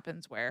something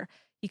happens where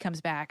he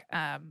comes back,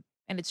 and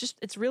it's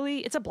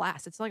a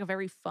blast. It's like a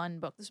very fun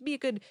book. This would be a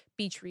good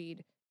beach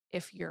read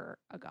if you're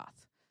a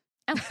goth.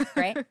 Oh,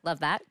 great. Love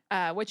that.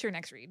 What's your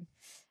next read?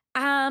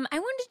 I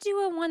wanted to do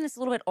a one that's a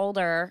little bit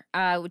older,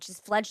 which is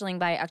Fledgling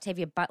by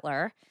Octavia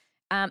Butler.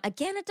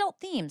 Again, adult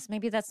themes.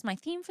 Maybe that's my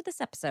theme for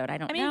this episode. I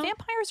don't know.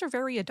 Vampires are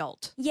very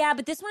adult. Yeah,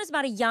 but this one is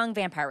about a young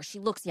vampire. She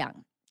looks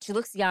young. She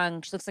looks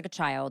young. She looks like a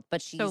child,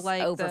 but she's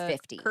over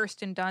 50.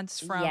 Kirsten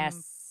Dunst from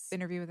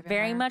Interview with the Vampire.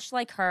 Very much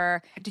like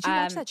her. Did you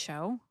watch that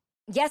show?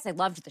 Yes, I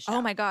loved the show.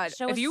 Oh my God.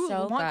 If you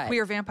want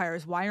queer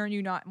vampires, why aren't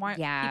you not?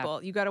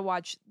 People, you got to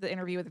watch the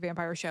Interview with the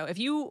Vampire show. If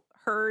you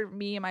heard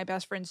me and my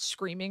best friend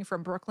screaming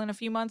from Brooklyn a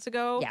few months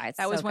ago,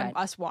 that was when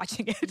us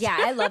watching it. Yeah,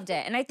 I loved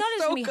it. And I thought it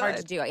was going to be hard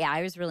to do. Yeah,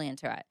 I was really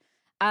into it.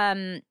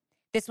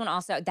 This one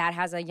also, that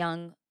has a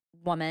young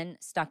woman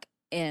stuck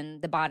in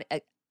the body.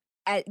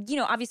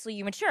 Obviously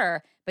you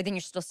mature, but then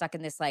you're still stuck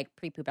in this like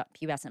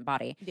prepubescent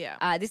body.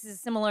 Yeah. This is a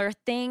similar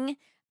thing.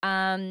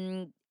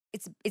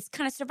 It's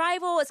kind of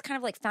survival. It's kind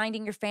of like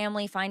finding your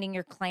family, finding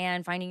your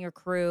clan, finding your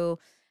crew.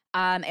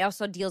 It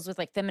also deals with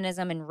like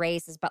feminism and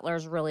race, as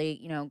Butler's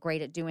really,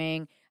 great at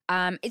doing.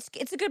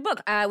 It's a good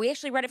book. We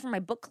actually read it for my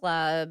book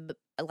club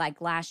like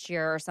last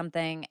year or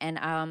something, and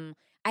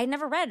I had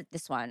never read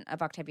this one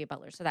of Octavia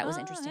Butler, so that was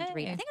interesting to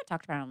read. I think I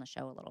talked about it on the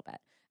show a little bit.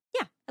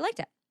 Yeah, I liked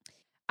it.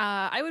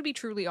 I would be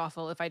truly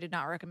awful if I did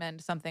not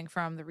recommend something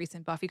from the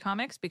recent Buffy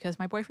comics because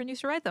my boyfriend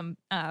used to write them.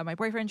 My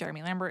boyfriend,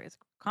 Jeremy Lambert, is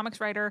a comics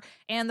writer,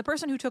 and the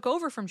person who took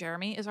over from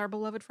Jeremy is our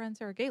beloved friend,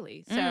 Sarah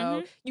Gailey.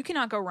 So you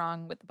cannot go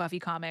wrong with the Buffy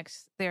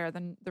comics.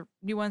 The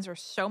new ones are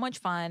so much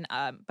fun,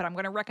 but I'm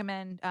going to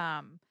recommend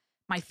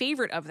my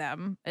favorite of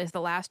them is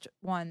the last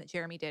one that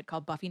Jeremy did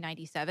called Buffy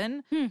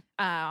 97,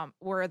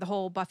 where the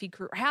whole Buffy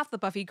crew, half the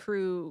Buffy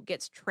crew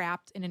gets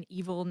trapped in an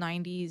evil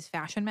 90s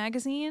fashion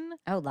magazine.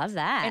 Oh, love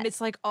that. And it's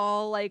like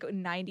all like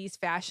 90s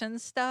fashion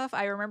stuff.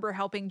 I remember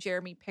helping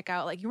Jeremy pick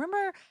out, like, you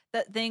remember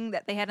that thing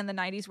that they had in the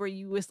 90s where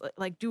you was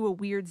like do a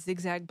weird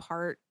zigzag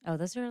part? Oh,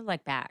 those are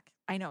like back.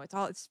 I know it's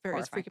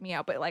freaking me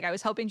out, but like I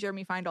was helping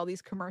Jeremy find all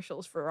these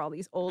commercials for all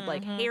these old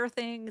like hair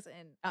things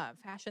and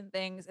fashion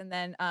things, and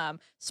then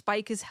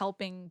Spike is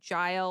helping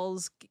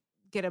Giles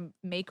get a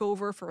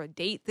makeover for a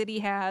date that he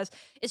has.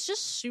 It's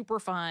just super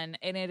fun,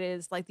 and it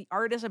is like the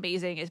art is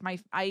amazing.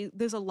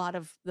 There's a lot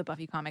of the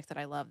Buffy comics that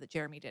I love that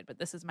Jeremy did, but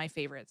this is my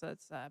favorite. So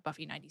it's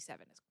Buffy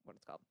 97 is what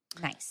it's called.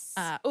 Nice.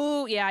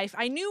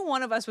 I knew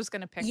one of us was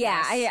going to pick.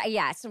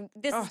 Yeah. So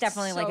this is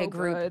definitely like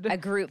a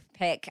group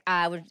pick.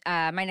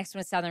 My next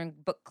one is Southern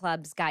Book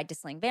Club's Guide to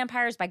Slaying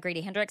Vampires by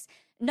Grady Hendrix.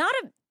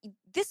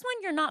 This one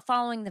you're not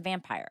following the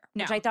vampire,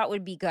 which I thought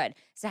would be good.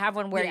 So have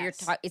one where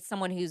it's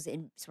someone who's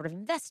sort of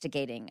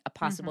investigating a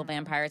possible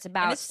vampire. It's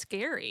about, and it's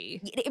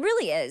scary. It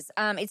really is.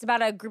 It's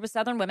about a group of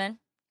Southern women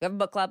who have a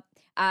book club.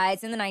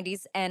 It's in the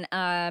 90s, and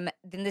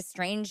then this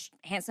strange,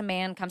 handsome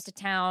man comes to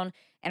town,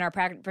 and our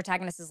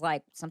protagonist is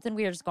like, something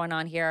weird is going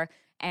on here,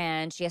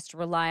 and she has to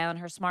rely on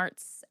her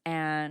smarts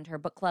and her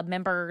book club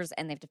members,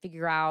 and they have to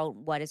figure out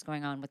what is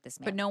going on with this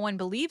man. But no one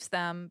believes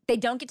them. They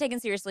don't get taken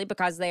seriously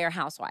because they are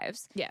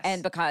housewives. Yes.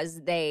 And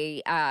because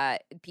they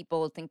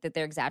people think that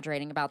they're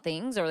exaggerating about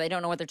things, or they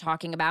don't know what they're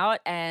talking about.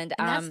 And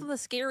that's the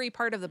scary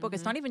part of the book.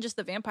 It's not even just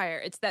the vampire.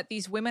 It's that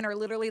these women are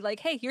literally like,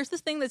 hey, here's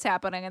this thing that's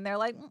happening. And they're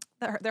like,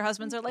 their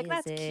husbands are like,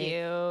 that's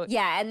cute.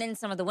 Yeah. And then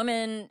some of the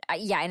women,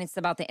 and it's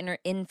about the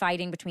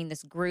infighting between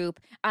this group.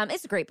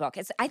 It's a great book.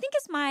 I think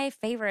it's my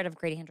favorite of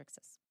Grady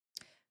Hendrix's.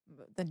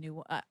 The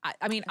new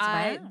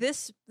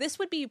this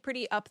would be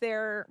pretty up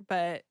there,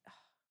 but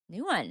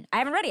new one. I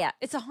haven't read it yet.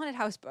 It's a haunted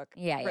house book.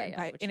 Yeah.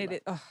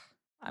 And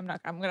I'm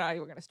not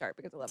even gonna start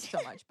because I love it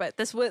so much. But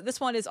this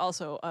one is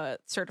also a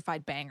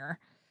certified banger.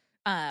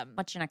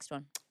 What's your next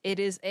one? It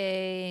is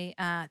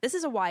this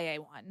is a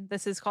YA one.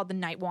 This is called The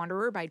Night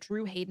Wanderer by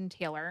Drew Hayden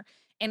Taylor.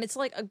 And it's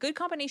like a good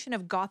combination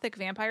of gothic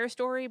vampire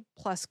story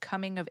plus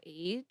coming of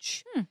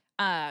age.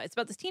 It's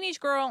about this teenage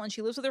girl, and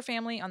she lives with her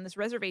family on this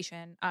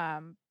reservation.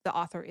 The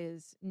author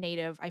is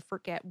native. I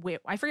forget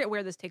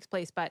where this takes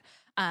place, but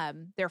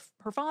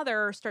her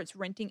father starts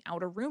renting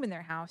out a room in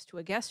their house to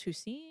a guest who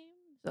seems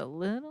a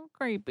little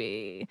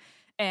creepy.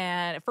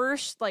 And at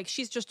first, like,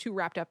 she's just too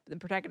wrapped up. The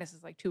protagonist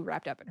is like too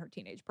wrapped up in her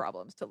teenage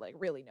problems to like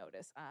really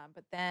notice.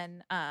 But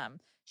then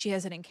she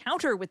has an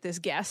encounter with this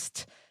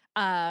guest.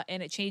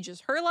 And it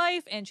changes her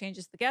life and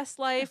changes the guest's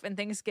life, and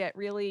things get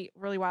really,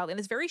 really wild. And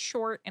it's very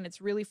short, and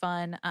it's really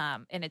fun.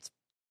 And it's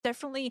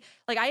definitely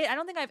like I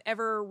don't think I've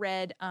ever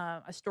read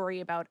a story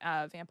about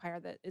a vampire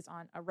that is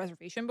on a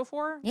reservation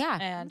before. Yeah.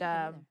 And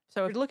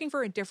so if you're looking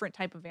for a different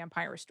type of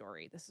vampire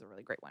story, this is a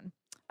really great one.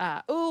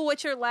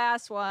 What's your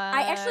last one?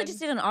 I actually just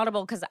did an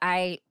Audible because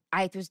I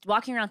was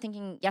walking around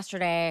thinking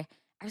yesterday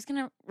I was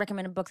gonna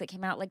recommend a book that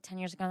came out like 10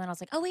 years ago, and then I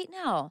was like, oh wait,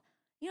 no.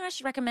 You know what I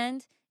should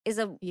recommend? Is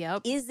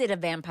it a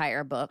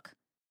vampire book?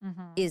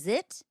 Is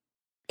it?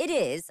 It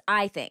is,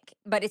 I think.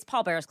 But it's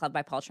Paul Bear's Club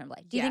by Paul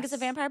Tremblay. Do you think it's a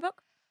vampire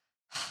book?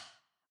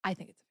 I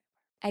think it's a vampire.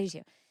 I do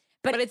too.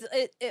 But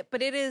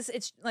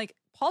it's like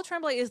Paul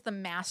Tremblay is the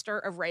master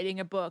of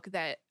writing a book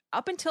that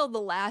up until the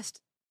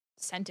last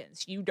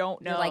sentence. You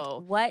don't know. You're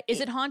like, what?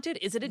 Is it haunted?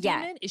 Is it a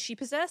demon? Is she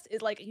possessed?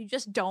 Is like, you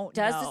just don't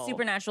know. Does the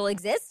supernatural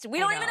exist? We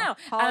don't even know.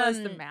 Paul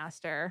is the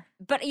master.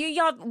 But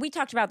y'all, we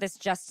talked about this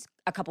just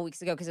a couple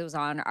weeks ago because it was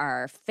on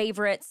our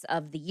favorites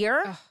of the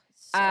year. Oh,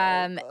 so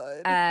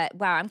good.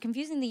 Wow, I'm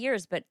confusing the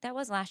years, but that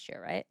was last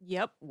year, right?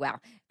 Yep. Wow.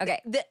 Okay.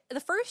 The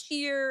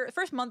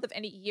first month of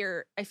any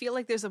year, I feel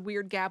like there's a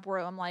weird gap where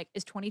I'm like,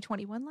 is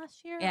 2021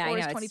 last year? Yeah, or I know,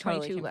 is it's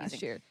 2022 totally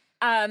last year?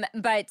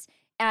 But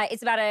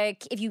it's about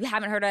if you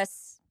haven't heard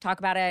us talk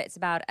about it, it's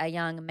about a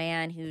young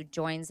man who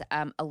joins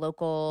a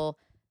local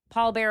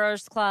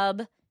pallbearers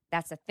club.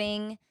 That's a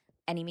thing.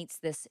 And he meets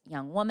this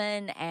young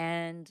woman,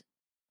 and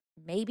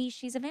maybe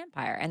she's a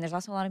vampire. And there's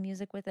also a lot of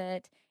music with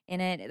it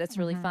in it. That's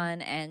really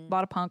fun. And A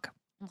lot of punk.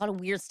 a lot of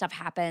weird stuff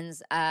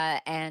happens.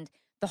 And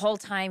the whole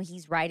time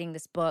he's writing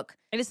this book.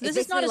 And this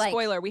is not a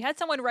spoiler. We had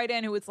someone write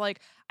in who was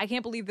like, I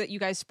can't believe that you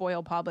guys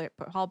spoil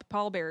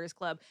Pallbearers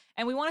Club.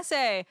 And we want to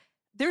say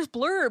there's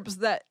blurbs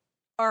that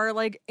are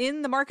like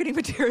in the marketing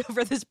material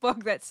for this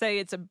book that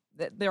say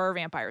that there are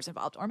vampires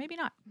involved, or maybe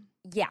not.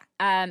 Yeah.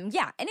 And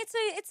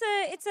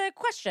it's a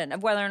question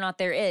of whether or not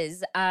there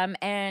is.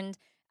 And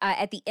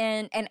at the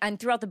end and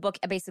throughout the book,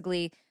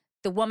 basically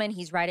the woman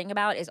he's writing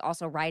about is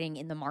also writing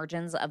in the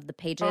margins of the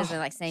pages and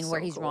like saying where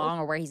he's wrong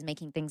or where he's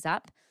making things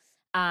up.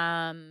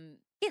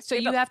 So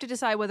you have to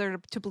decide whether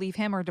to believe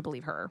him or to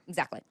believe her.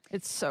 Exactly.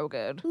 It's so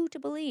good. Who to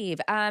believe.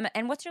 And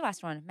what's your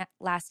last one?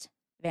 Last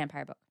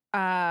vampire book?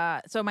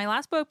 So my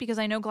last book, because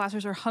I know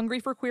Glassers are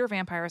hungry for queer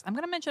vampires, I'm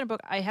going to mention a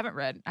book I haven't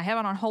read. I have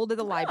it on hold at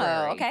the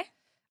library. Oh, okay.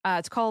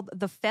 It's called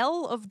The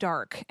Fell of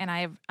Dark, and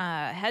I've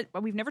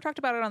we've never talked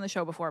about it on the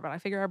show before, but I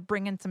figure I'd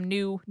bring in some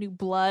new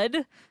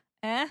blood.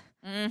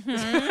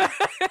 Mm-hmm.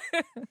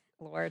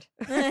 Lord.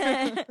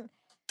 So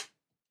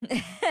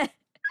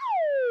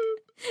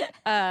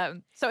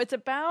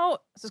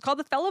it's called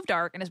The Fell of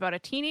Dark, and it's about a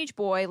teenage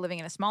boy living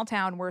in a small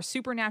town where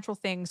supernatural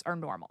things are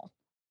normal.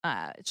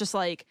 It's just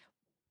like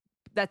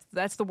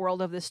that's the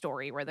world of this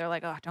story, where they're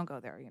like, oh, don't go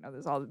there. You know,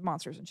 there's all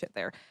monsters and shit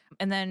there.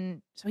 And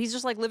then so he's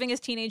just like living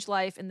his teenage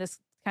life in this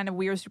kind of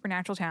weird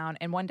supernatural town.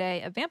 And one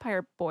day a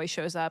vampire boy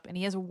shows up, and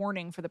he has a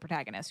warning for the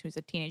protagonist, who's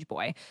a teenage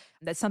boy,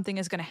 that something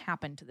is going to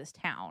happen to this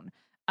town.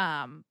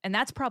 And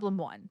that's problem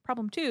one.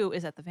 Problem two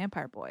is that the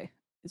vampire boy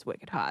is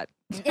wicked hot.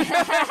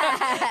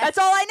 That's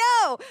all I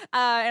know.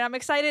 And I'm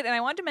excited. And I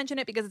want to mention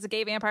it because it's a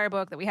gay vampire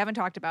book that we haven't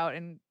talked about.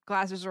 And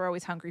Glassers are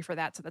always hungry for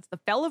that. So that's The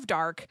Fell of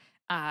Dark.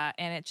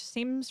 And it just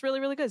seems really,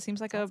 really good. It seems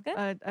like a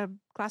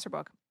Glasser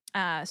book.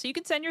 So you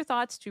can send your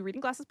thoughts to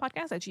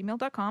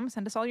readingglassespodcast@gmail.com.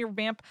 Send us all your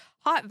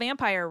hot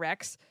vampire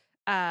recs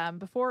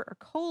before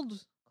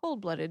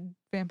cold-blooded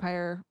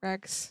vampire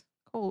recs.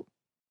 Cold.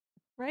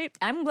 Right?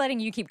 I'm letting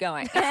you keep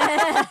going.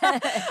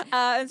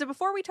 And so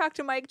before we talk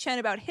to Mike Chen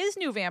about his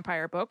new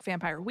vampire book,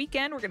 Vampire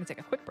Weekend, we're going to take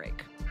a quick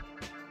break.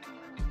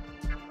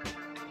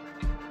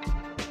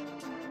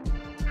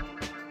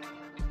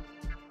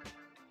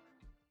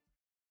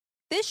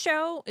 This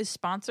show is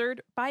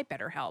sponsored by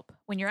BetterHelp.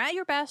 When you're at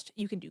your best,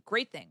 you can do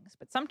great things,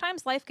 but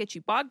sometimes life gets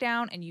you bogged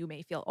down and you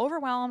may feel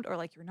overwhelmed or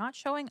like you're not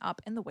showing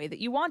up in the way that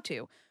you want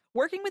to.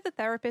 Working with a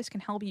therapist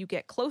can help you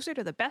get closer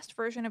to the best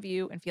version of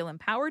you and feel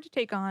empowered to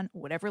take on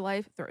whatever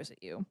life throws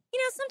at you. You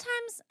know,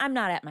 sometimes I'm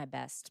not at my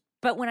best,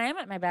 but when I am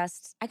at my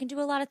best, I can do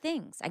a lot of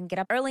things. I can get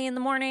up early in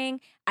the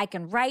morning, I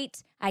can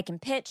write, I can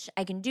pitch,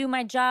 I can do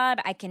my job,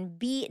 I can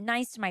be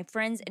nice to my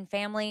friends and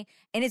family.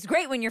 And it's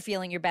great when you're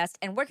feeling your best,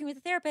 and working with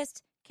a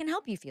therapist can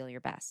help you feel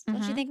your best.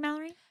 Don't you think,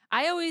 Mallory?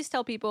 I always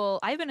tell people,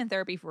 I've been in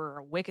therapy for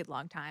a wicked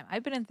long time.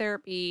 I've been in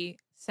therapy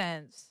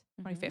since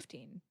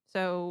 2015.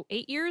 So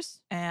 8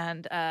 years.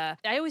 And I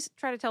always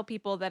try to tell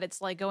people that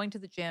it's like going to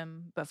the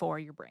gym before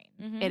your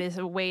brain. It is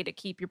a way to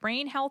keep your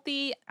brain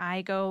healthy.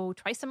 I go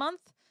twice a month.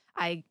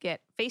 I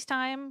get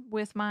FaceTime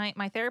with my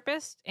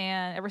therapist,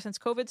 and ever since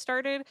COVID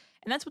started.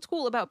 And that's what's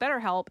cool about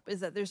BetterHelp, is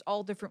that there's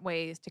all different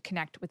ways to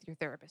connect with your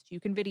therapist. You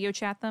can video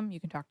chat them. You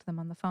can talk to them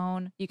on the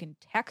phone. You can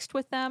text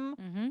with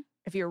them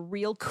if you're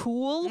real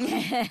cool.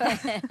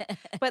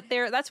 But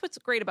that's what's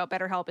great about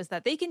BetterHelp, is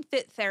that they can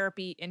fit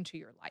therapy into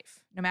your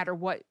life, no matter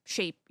what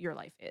shape your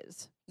life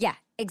is. Yeah,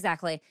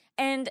 exactly.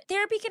 And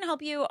therapy can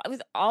help you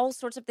with all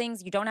sorts of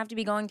things. You don't have to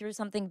be going through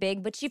something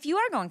big, but if you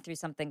are going through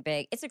something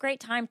big, it's a great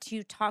time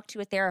to talk to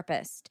a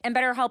therapist. And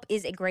BetterHelp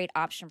is a great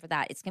option for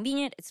that. It's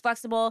convenient, it's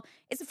flexible,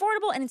 it's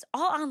affordable, and it's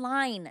all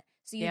online.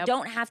 So you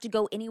don't have to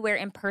go anywhere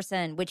in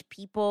person, which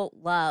people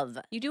love.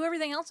 You do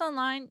everything else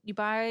online. You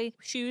buy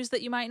shoes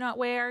that you might not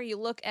wear. You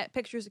look at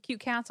pictures of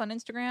cute cats on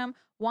Instagram.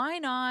 Why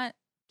not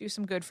do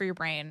some good for your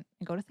brain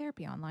and go to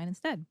therapy online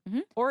instead?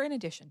 Or in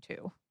addition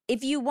to.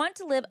 If you want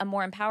to live a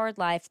more empowered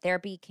life,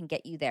 therapy can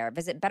get you there.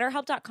 Visit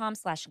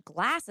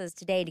betterhelp.com/glasses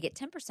today to get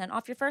 10%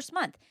 off your first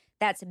month.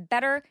 That's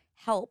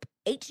BetterHelp,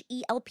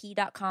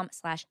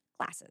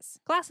 HELP.com/glasses.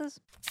 Glasses.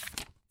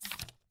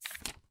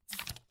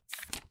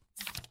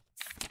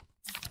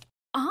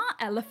 Are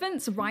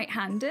elephants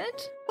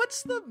right-handed?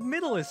 What's the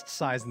middlest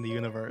size in the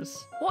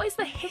universe? What is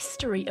the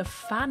history of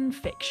fan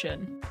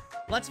fiction?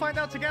 Let's find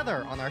out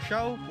together on our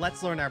show,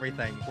 Let's Learn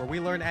Everything, where we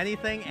learn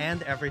anything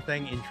and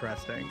everything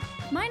interesting.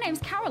 My name's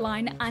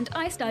Caroline, and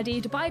I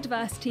studied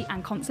biodiversity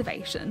and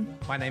conservation.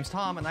 My name's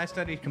Tom, and I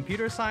studied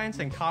computer science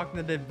and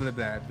cognitive blah,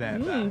 blah, blah,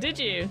 blah. Did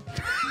you?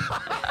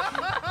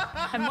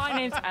 And my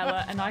name's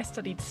Ella, and I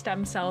studied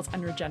stem cells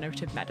and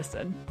regenerative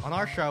medicine. On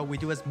our show, we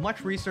do as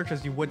much research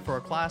as you would for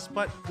a class,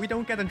 but we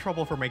don't get in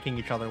trouble for making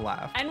each other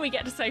laugh. And we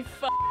get to say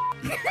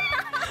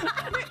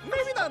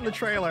Maybe not in the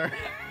trailer.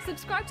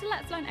 Subscribe to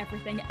Let's Learn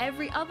Everything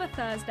every other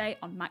Thursday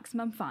on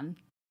Maximum Fun.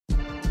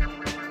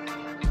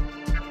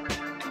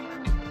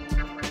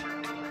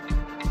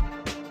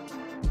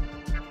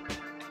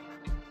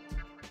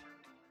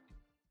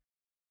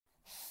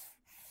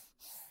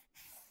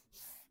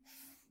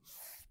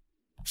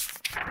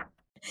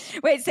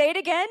 Wait, say it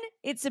again.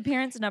 It's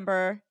appearance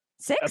number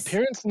 6?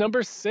 Appearance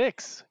number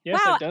 6.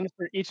 Yes, Wow. I've done it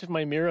for each of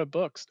my Mira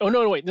books. Oh,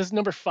 no, wait. This is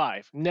number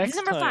 5. This is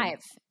number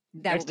 5.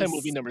 Next time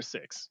will be number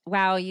 6.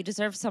 Wow, you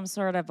deserve some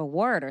sort of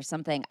award or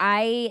something.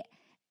 That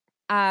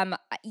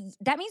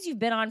means you've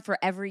been on for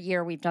every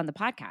year we've done the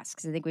podcast,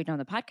 because I think we've done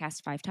the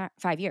podcast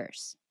 5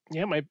 years.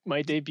 Yeah,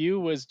 my debut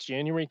was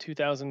January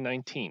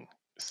 2019.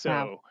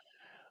 So,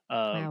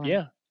 Wow.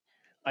 yeah,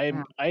 I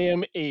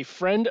am a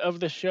friend of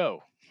the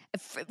show.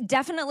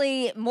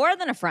 Definitely more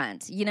than a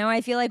friend. You know,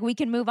 I feel like we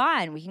can move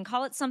on. We can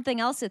call it something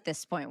else at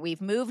this point.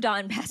 We've moved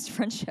on past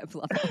friendship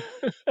level.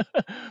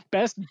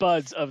 Best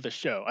buds of the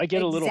show. I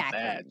get a little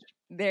badge.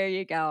 There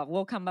you go.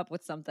 We'll come up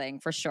with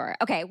something for sure.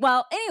 Okay.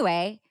 Well,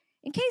 anyway,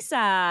 in case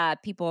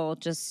people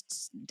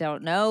just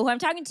don't know who I'm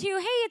talking to,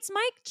 hey, it's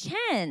Mike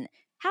Chen.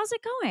 How's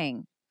it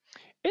going?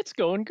 It's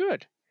going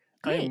good.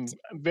 Great.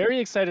 I'm very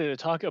excited to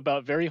talk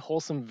about very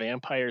wholesome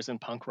vampires and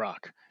punk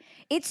rock.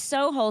 It's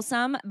so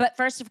wholesome. But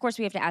first, of course,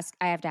 I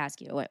have to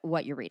ask you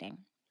what you're reading.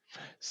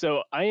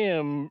 So I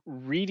am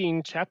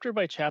reading chapter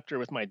by chapter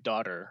with my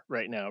daughter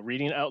right now,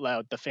 reading out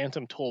loud The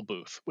Phantom Toll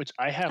Booth, which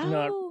I have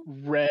not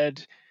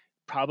read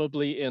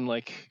probably in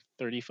like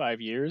 35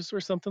 years or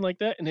something like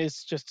that. And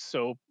it's just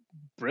so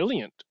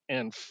brilliant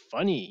and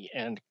funny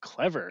and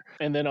clever.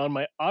 And then on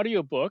my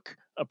audiobook,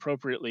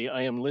 appropriately,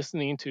 I am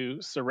listening to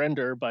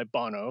Surrender by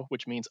Bono,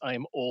 which means I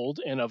am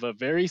old and of a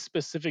very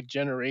specific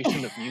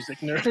generation of music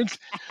nerds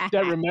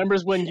that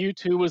remembers when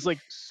U2 was like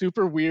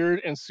super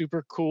weird and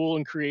super cool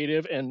and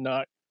creative and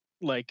not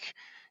like,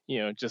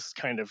 just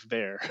kind of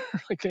there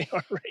like they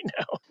are right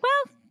now.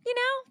 Well,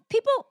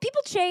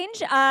 people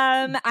change.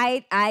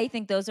 I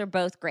think those are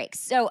both great.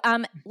 So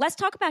let's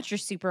talk about your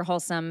super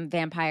wholesome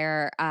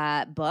vampire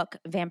book,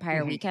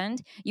 Vampire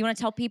Weekend. You want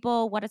to tell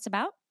people what it's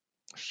about?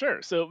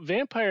 Sure. So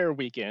Vampire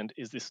Weekend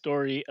is the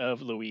story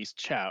of Louise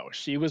Chow.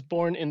 She was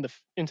born into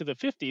the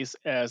 50s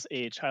as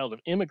a child of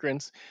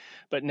immigrants,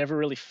 but never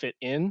really fit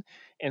in.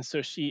 And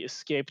so she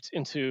escaped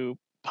into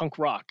punk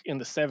rock in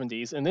the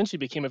 70s, and then she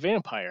became a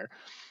vampire.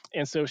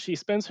 And so she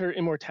spends her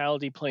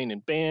immortality playing in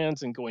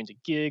bands and going to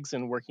gigs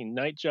and working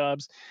night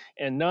jobs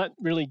and not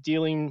really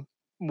dealing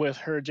with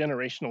her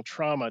generational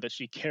trauma that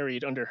she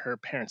carried under her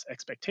parents'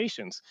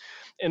 expectations.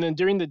 And then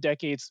during the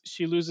decades,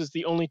 she loses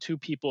the only 2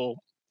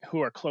 people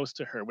who are close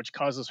to her, which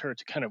causes her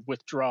to kind of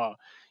withdraw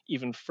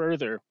even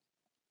further.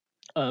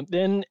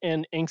 Then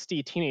an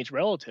angsty teenage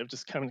relative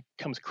just kind of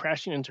comes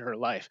crashing into her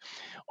life.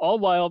 All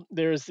while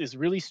there's this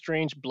really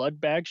strange blood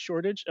bag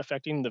shortage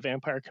affecting the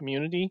vampire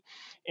community.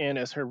 And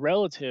as her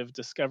relative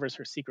discovers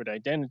her secret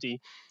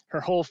identity, her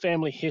whole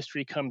family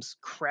history comes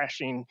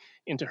crashing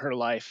into her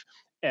life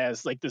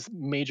as like this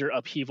major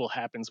upheaval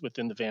happens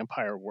within the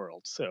vampire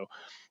world. So,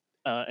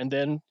 and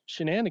then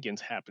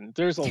shenanigans happen.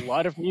 There's a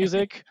lot of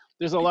music.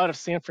 There's a lot of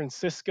San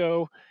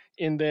Francisco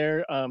in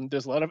there.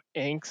 There's a lot of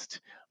angst.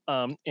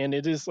 And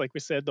it is, like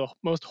we said, the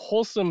most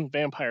wholesome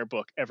vampire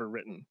book ever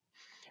written.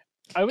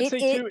 I would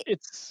say too,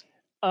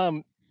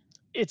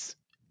 it's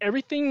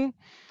everything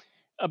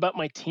about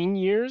my teen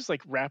years,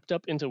 like wrapped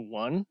up into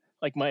one,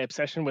 like my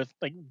obsession with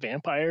like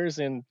vampires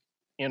and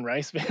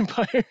rice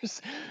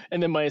vampires,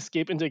 and then my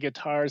escape into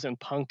guitars and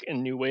punk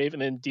and new wave,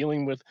 and then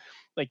dealing with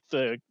like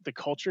the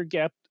culture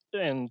gap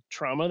and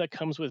trauma that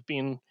comes with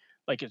being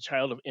like a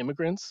child of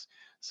immigrants.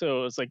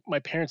 So it's like my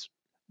parents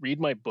read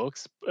my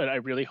books, but I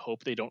really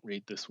hope they don't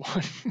read this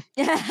one.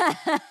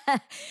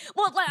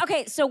 Well,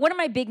 okay, so one of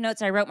my big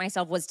notes I wrote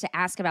myself was to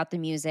ask about the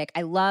music.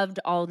 I loved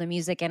all the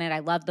music in it. I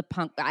loved the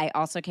punk. I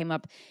also came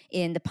up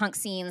in the punk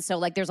scene. So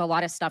like there's a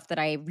lot of stuff that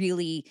I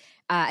really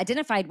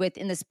identified with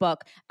in this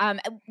book.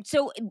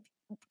 So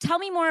tell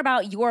me more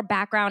about your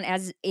background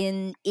as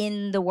in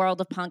the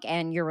world of punk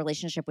and your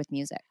relationship with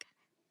music.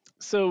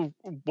 So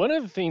one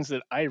of the things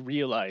that I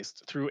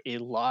realized through a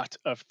lot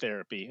of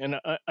therapy, and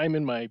I'm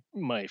in my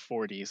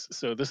 40s,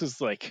 so this is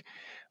like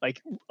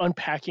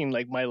unpacking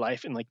like my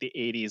life in like the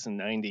 80s and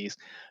 90s,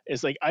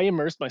 is like I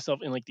immersed myself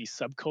in like these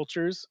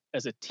subcultures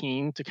as a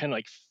teen to kind of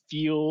like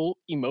feel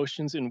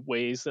emotions in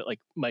ways that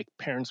like my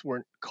parents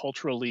weren't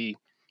culturally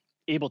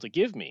able to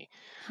give me.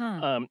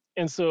 And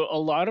so a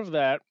lot of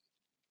that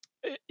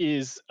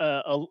is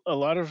a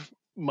lot of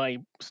my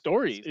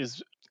story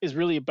is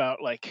really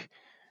about like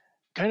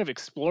kind of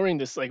exploring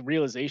this like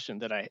realization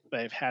that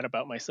I've had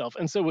about myself.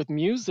 And so with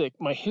music,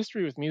 my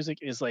history with music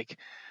is like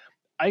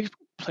I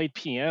played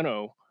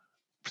piano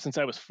since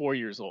I was 4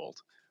 years old.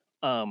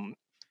 Um,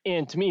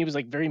 and to me, it was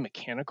like very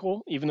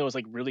mechanical, even though I was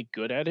like really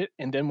good at it.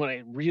 And then when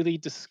I really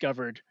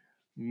discovered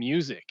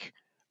music,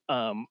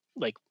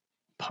 like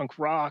punk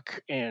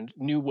rock and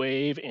new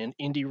wave and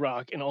indie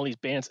rock and all these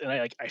bands, and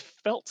I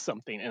felt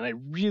something, and I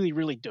really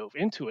really dove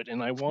into it,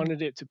 and I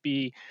wanted it to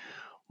be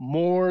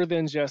more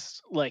than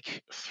just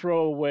like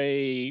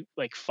throwaway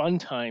like fun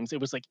times. It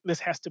was like this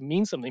has to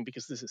mean something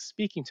because this is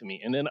speaking to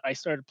me. And then I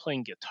started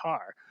playing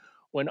guitar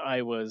when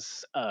I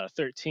was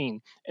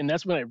 13, and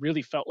that's when I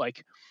really felt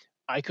like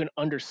I could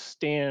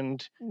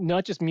understand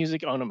not just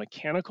music on a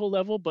mechanical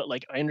level, but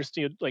like I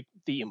understood like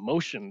the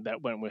emotion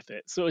that went with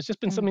it. So it's just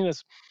been something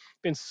that's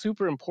been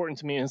super important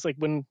to me. And it's like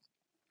when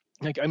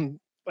like I'm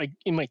like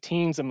in my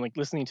teens, I'm like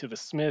listening to the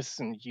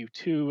Smiths and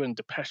U2 and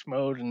Depeche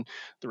Mode and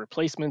the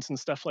Replacements and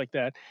stuff like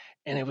that.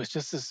 And it was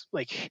just this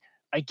like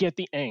I get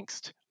the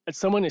angst that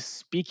someone is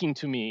speaking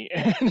to me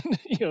and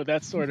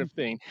that sort of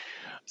thing.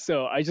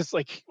 So I just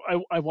like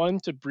I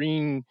wanted to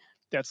bring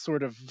that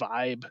sort of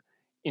vibe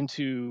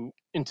into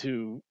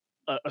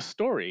a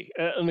story.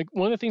 And like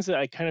one of the things that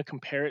I kind of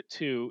compare it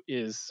to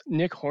is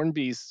Nick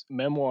Hornby's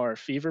memoir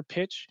Fever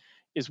Pitch,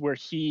 is where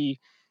he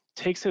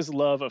takes his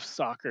love of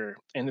soccer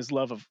and his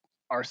love of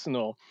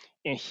Arsenal,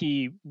 and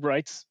he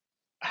writes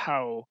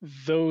how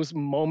those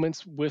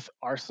moments with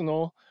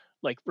Arsenal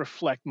like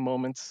reflect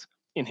moments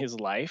in his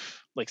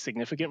life, like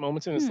significant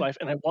moments in his life.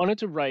 And I wanted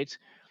to write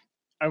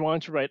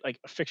like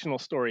a fictional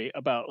story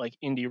about like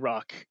indie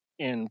rock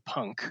and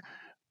punk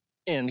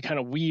and kind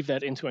of weave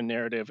that into a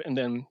narrative, and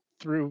then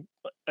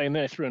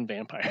I threw in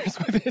vampires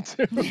with it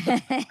too.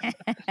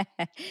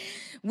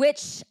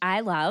 Which I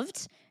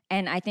loved.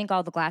 And I think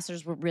all the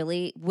Glassers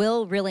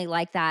will really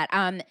like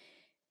that.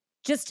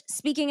 Just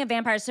speaking of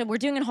vampires, so we're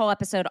doing a whole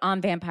episode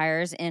on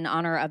vampires in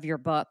honor of your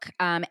book.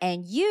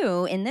 And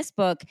you, in this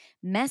book,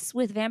 mess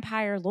with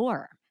vampire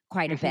lore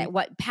quite a bit.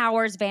 What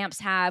powers vamps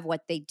have, what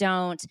they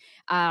don't.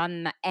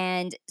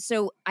 And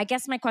so I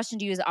guess my question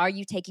to you is, are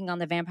you taking on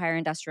the vampire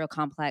industrial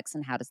complex,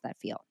 and how does that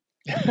feel?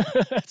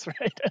 That's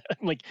right.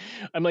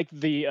 I'm like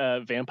the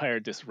vampire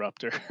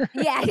disruptor.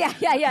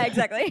 Yeah,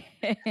 exactly.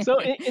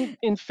 So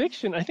in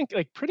fiction, I think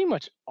like pretty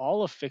much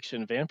all of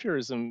fiction,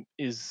 vampirism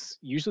is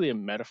usually a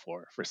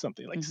metaphor for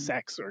something like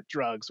sex or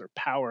drugs or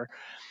power.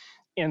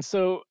 And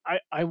so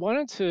I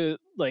wanted to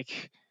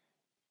like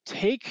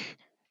take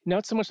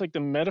not so much like the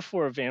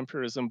metaphor of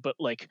vampirism, but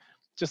like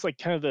just like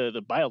kind of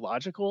the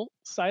biological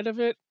side of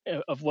it,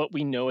 of what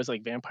we know as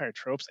like vampire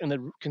tropes, and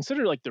then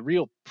consider like the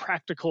real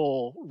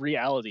practical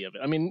reality of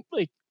it. I mean,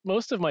 like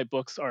most of my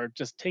books are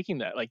just taking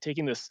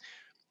this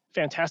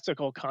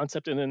fantastical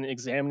concept and then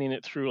examining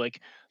it through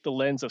like the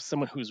lens of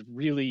someone who's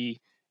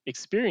really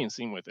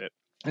experiencing with it.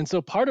 And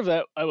so part of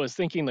that, I was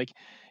thinking like,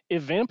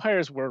 if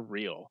vampires were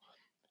real,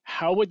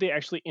 how would they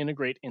actually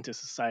integrate into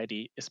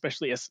society,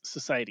 especially as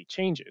society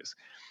changes?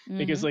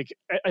 Because like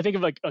I think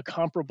of like a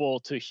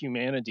comparable to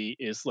humanity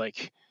is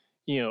like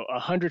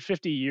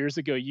 150 years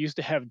ago you used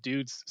to have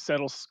dudes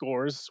settle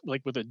scores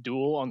like with a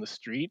duel on the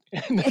street,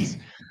 and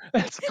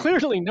that's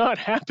clearly not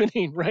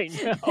happening right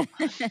now.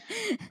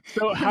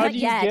 So how Not do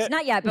you yet, get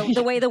not yet, but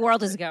the way the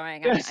world is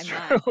going, I'm that's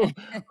not. true.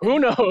 Who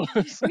knows?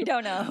 We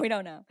don't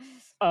know.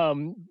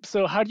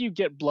 So how do you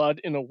get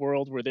blood in a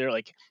world where there are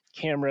like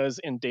cameras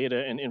and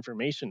data and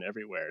information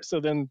everywhere? So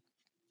then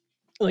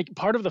like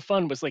part of the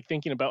fun was like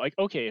thinking about like,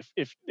 okay,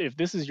 if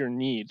this is your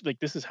need, like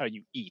this is how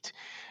you eat,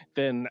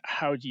 then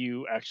how do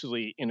you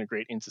actually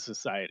integrate into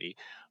society?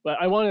 But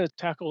I want to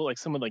tackle like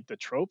some of like the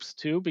tropes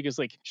too, because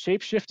like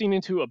shape shifting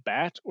into a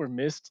bat or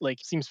mist like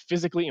seems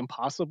physically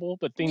impossible,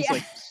 but things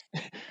Yeah.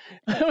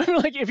 like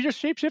like if you're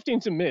shape shifting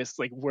to mist,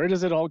 like where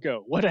does it all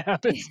go? What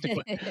happens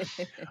to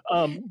it?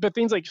 But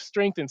things like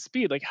strength and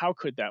speed, like how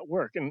could that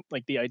work? And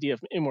like the idea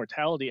of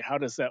immortality, how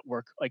does that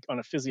work like on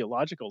a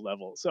physiological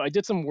level? So I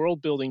did some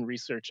world building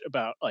research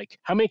about like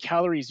how many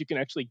calories you can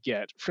actually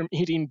get from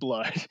eating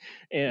blood,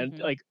 and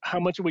like how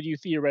much would you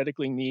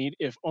theoretically need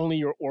if only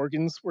your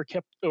organs were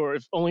kept, or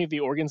if only the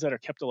organs that are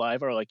kept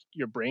alive are like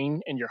your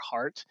brain and your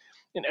heart,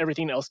 and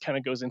everything else kind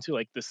of goes into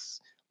like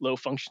this low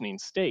functioning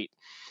state.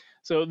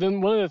 So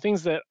then one of the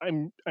things that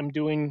I'm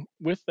doing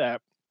with that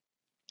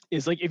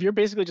is like if you're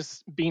basically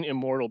just being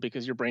immortal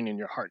because your brain and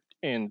your heart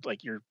and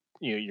like your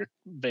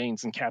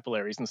veins and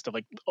capillaries and stuff,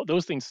 like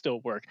those things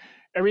still work,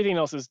 everything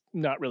else is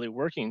not really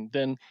working,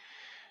 then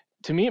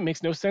to me it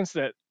makes no sense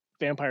that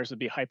vampires would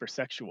be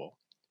hypersexual,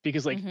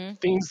 because like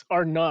things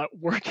are not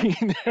working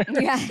there.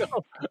 Yeah.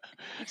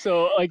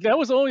 So like that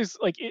was always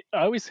like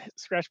I always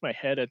scratched my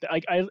head at that.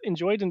 Like I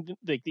enjoyed in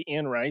like the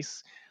Anne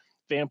Rice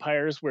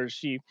vampires where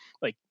she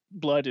like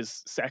blood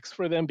is sex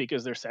for them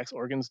because their sex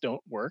organs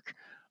don't work,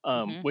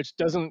 which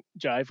doesn't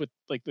jive with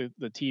like the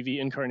TV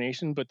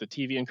incarnation, but the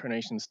TV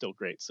incarnation is still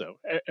great, so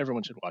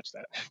everyone should watch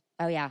that.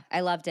 Oh yeah,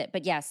 I loved it.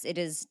 But yes, it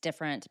is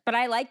different. But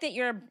I like that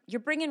you're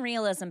bringing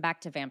realism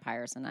back to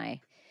vampires, and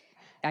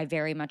I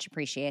very much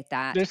appreciate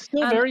that. They're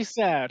still very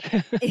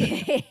sad.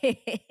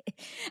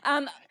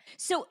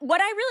 So what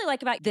I really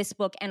like about this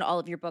book and all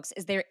of your books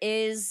is there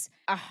is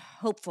a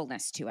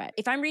hopefulness to it.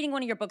 If I'm reading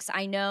one of your books,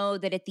 I know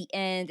that at the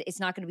end, it's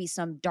not going to be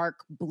some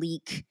dark,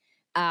 bleak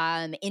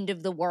end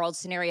of the world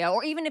scenario,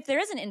 or even if there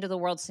is an end of the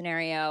world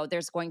scenario,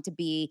 there's going to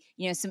be,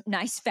 some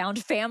nice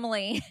found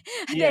family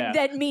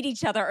that meet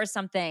each other or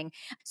something.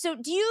 So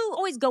do you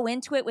always go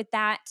into it with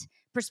that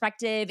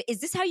perspective? Is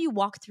this how you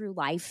walk through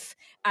life?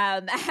 How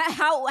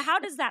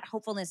does that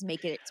hopefulness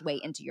make its way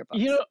into your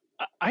books?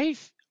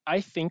 I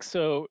think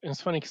so. And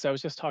it's funny because I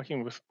was just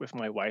talking with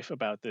my wife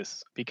about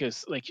this,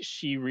 because like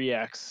she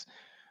reacts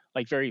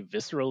like very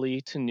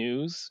viscerally to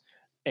news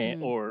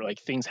or like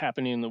things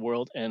happening in the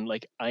world, and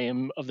like I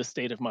am of the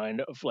state of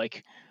mind of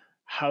like,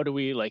 how do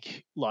we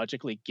like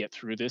logically get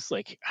through this?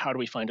 Like, how do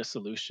we find a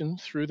solution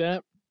through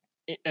that?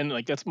 And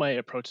like that's my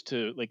approach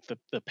to like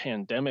the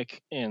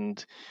pandemic,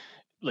 and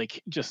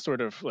like just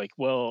sort of like,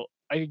 well,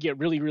 I could get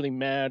really, really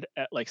mad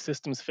at like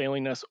systems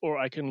failing us, or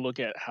I can look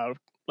at how,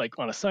 like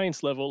on a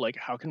science level, like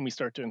how can we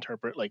start to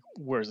interpret like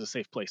where's a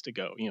safe place to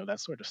go, that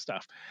sort of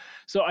stuff.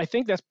 So I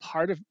think that's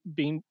part of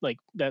being like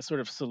that sort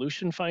of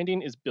solution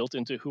finding is built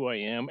into who I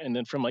am. And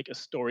then from like a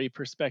story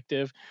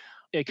perspective,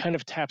 it kind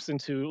of taps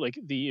into like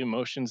the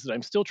emotions that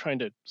I'm still trying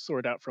to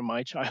sort out from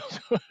my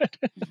childhood.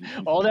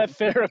 All that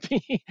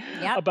therapy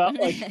about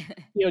like,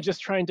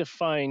 just trying to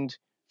find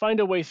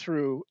a way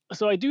through.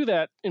 So I do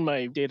that in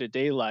my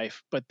day-to-day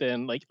life, but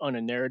then like on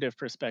a narrative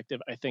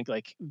perspective, I think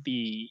like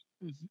the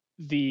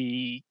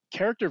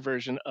character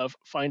version of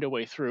find a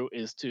way through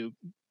is to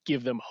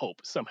give them hope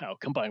somehow,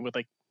 combined with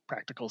like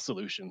practical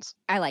solutions.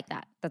 I like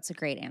that. That's a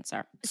great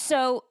answer.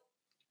 So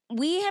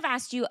we have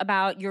asked you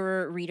about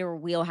your reader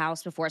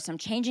wheelhouse before, so I'm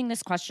changing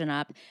this question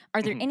up.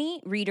 Are there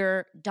any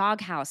reader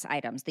doghouse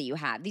items that you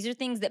have? These are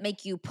things that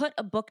make you put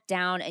a book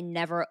down and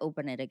never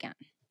open it again.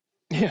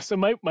 Yeah, so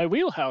my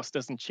wheelhouse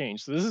doesn't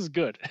change. So this is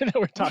good that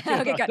we're talking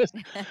Okay, about good.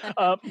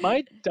 this.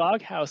 My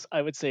doghouse,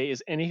 I would say,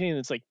 is anything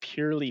that's like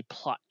purely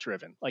plot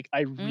driven. Like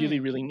I really,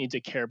 really need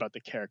to care about the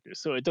characters.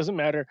 So it doesn't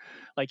matter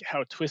like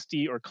how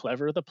twisty or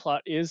clever the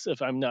plot is.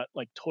 If I'm not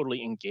like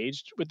totally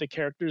engaged with the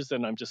characters,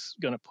 then I'm just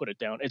gonna put it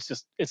down.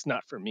 It's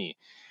not for me.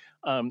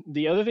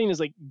 The other thing is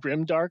like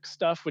grimdark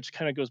stuff, which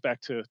kind of goes back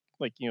to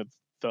like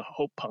the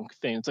hope punk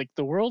thing. It's like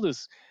the world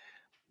is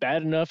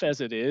bad enough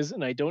as it is,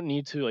 and I don't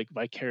need to like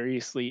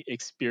vicariously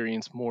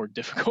experience more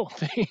difficult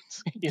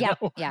things. Yeah.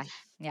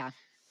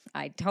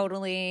 I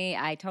totally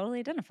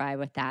identify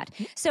with that.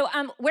 So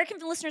where can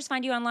the listeners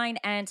find you online,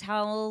 and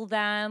tell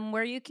them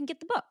where you can get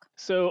the book?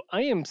 So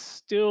I am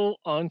still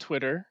on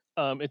Twitter.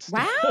 It's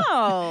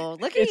wow,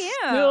 look at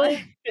you.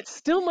 It's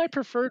still my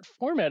preferred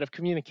format of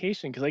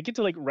communication, because I get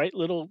to like write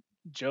little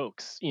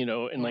jokes,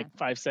 in like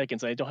 5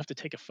 seconds. I don't have to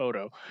take a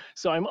photo.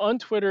 So I'm on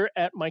Twitter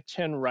at Mike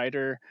Chen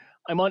Writer.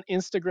 I'm on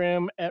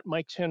Instagram at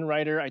Mike Chen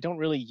Writer. I don't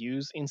really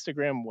use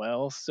Instagram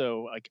well,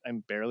 so like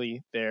I'm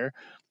barely there.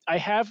 I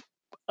have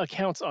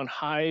accounts on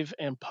Hive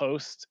and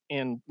Post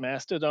and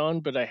Mastodon,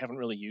 but I haven't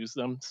really used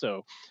them.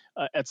 So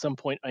at some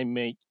point I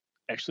may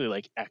actually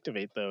like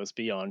activate those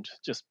beyond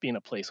just being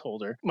a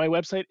placeholder. My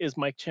website is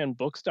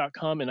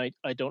mikechenbooks.com, and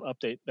I don't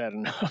update that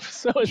enough.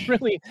 So it's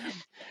really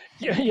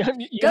you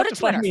go to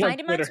Twitter.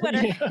 Find him on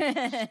Twitter.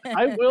 Yeah.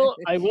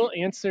 I will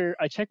answer.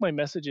 I check my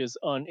messages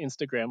on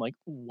Instagram like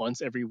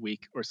once every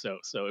week or so.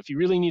 So if you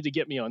really need to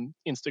get me on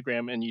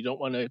Instagram and you don't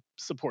want to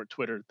support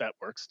Twitter, that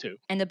works too.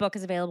 And the book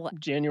is available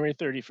January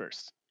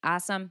 31st.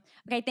 Awesome.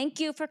 Okay, thank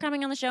you for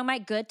coming on the show,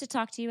 Mike. Good to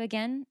talk to you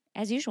again,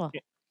 as usual.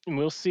 Yeah. And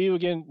we'll see you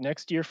again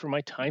next year for my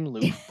time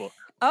loop book.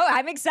 Oh,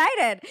 I'm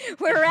excited.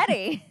 We're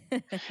ready.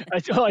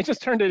 I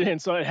just turned it in,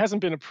 so it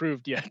hasn't been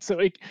approved yet. So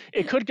it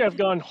could have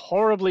gone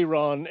horribly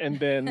wrong, and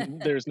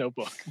then there's no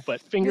book. But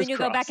fingers then you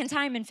crossed. go back in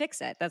time and fix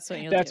it. That's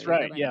what you'll That's do.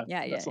 right. Yeah.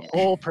 That's the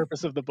whole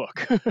purpose of the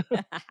book.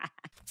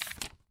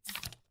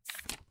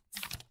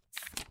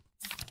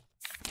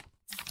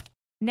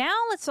 Now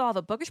let's solve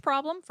a bookish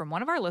problem from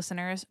one of our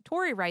listeners.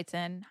 Tori writes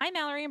in, "Hi,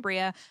 Mallory and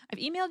Bria. I've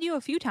emailed you a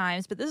few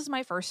times, but this is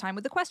my first time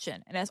with the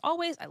question. And as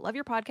always, I love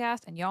your podcast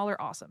and y'all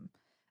are awesome.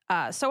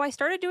 So I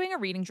started doing a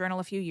reading journal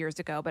a few years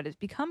ago, but it's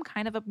become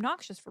kind of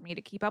obnoxious for me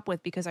to keep up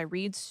with because I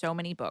read so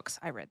many books.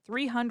 I read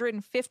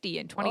 350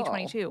 in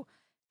 2022. Whoa.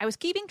 I was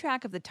keeping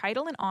track of the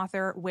title and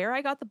author, where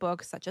I got the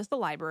book, such as the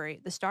library,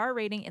 the star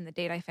rating, and the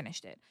date I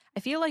finished it. I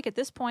feel like at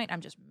this point,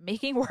 I'm just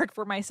making work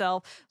for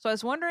myself. So I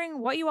was wondering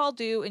what you all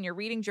do in your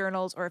reading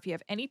journals, or if you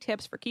have any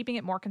tips for keeping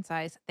it more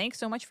concise. Thanks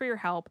so much for your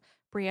help.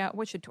 Bria,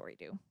 what should Tori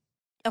do?"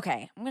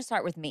 Okay, I'm going to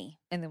start with me,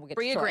 and then we'll get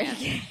Bria to Tori.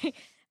 Grant.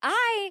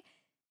 I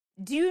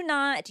do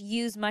not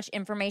use much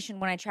information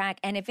when I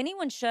track, and if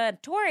anyone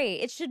should, Tori,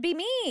 it should be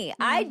me.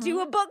 Mm-hmm. I do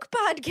a book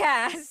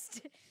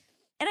podcast.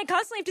 And I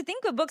constantly have to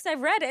think of books I've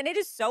read, and it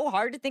is so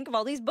hard to think of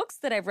all these books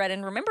that I've read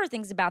and remember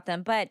things about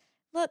them. But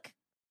look,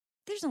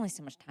 there's only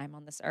so much time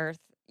on this earth.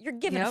 You're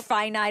given a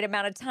finite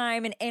amount of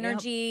time and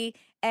energy,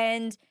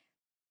 and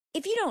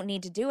if you don't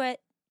need to do it,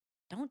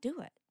 don't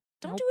do it.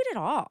 Don't do it at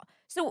all.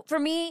 So for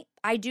me,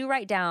 I do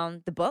write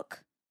down the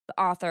book,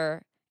 the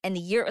author, and the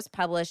year it was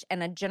published,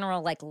 and a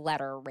general like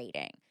letter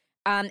rating.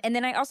 And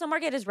then I also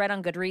mark it as read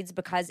on Goodreads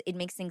because it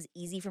makes things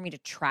easy for me to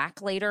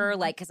track later.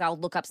 Like, because I'll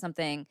look up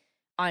something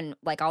on,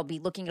 like, I'll be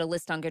looking at a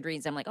list on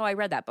Goodreads. I'm like, oh, I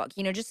read that book.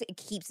 You know, just it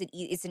keeps it,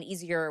 it's an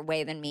easier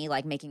way than me,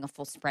 like, making a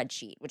full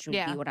spreadsheet, which would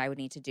be what I would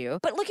need to do.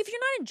 But look, if you're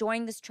not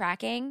enjoying this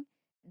tracking,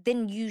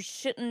 then you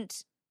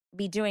shouldn't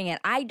be doing it.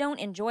 I don't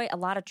enjoy a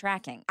lot of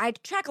tracking. I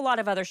track a lot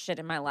of other shit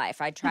in my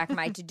life. I track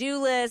my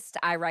to-do list.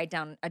 I write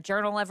down a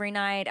journal every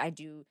night. I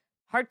do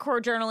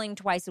hardcore journaling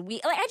twice a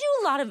week. Like, I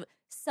do a lot of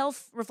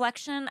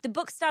self-reflection. The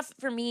book stuff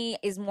for me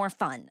is more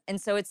fun. And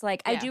so it's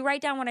like, I do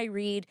write down what I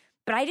read,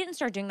 but I didn't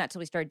start doing that till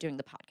we started doing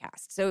the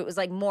podcast. So it was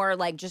like more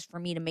like just for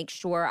me to make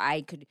sure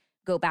I could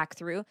go back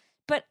through.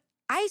 But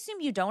I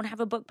assume you don't have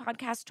a book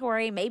podcast,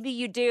 Tori. Maybe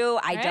you do.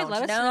 I don't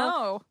let us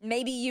know.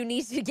 Maybe you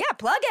need to,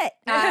 plug it.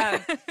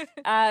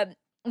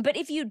 But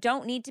if you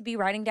don't need to be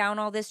writing down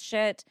all this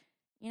shit,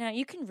 you know,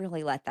 you can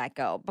really let that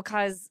go,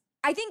 because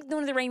I think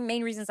one of the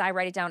main reasons I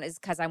write it down is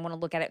because I want to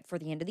look at it for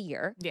the end of the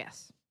year.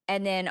 Yes.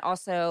 And then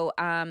also,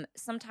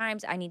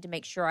 sometimes I need to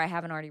make sure I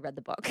haven't already read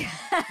the book.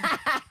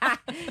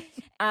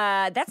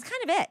 That's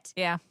kind of it.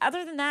 Yeah.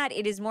 Other than that,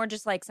 it is more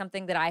just like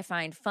something that I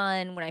find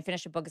fun. When I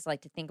finish a book, it's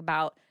like to think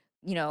about,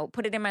 you know,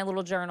 put it in my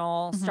little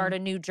journal, start a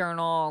new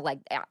journal. Like,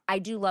 I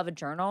do love a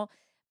journal.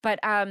 But,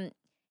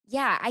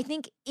 yeah, I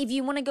think if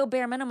you want to go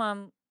bare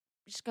minimum,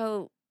 just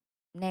go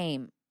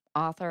name,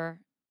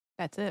 author.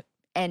 That's it.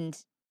 And,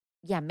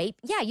 you don't even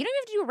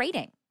have to do a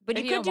rating. But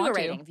If you you could don't do a want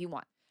to. rating if you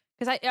want.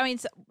 Because I mean,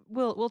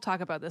 we'll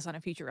talk about this on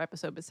a future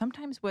episode, but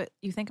sometimes what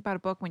you think about a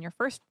book when you're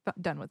first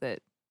done with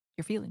it,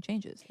 your feeling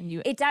changes, and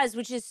it does,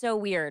 which is so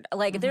weird.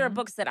 Like there are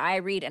books that I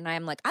read and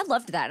I'm like, I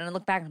loved that, and I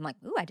look back and I'm like,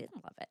 ooh, I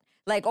didn't love it.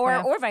 Like,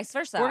 or vice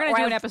versa. We're gonna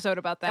do an episode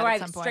about that. Or at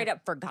I've some point. straight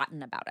up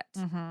forgotten about it.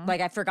 Like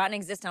I've forgotten it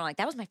existed. I'm like,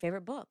 that was my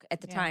favorite book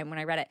at the time when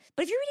I read it.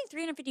 But if you're reading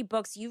 350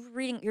 books, you're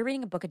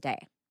reading a book a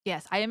day.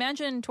 Yes, I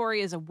imagine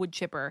Tori is a wood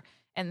chipper,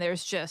 and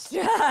there's just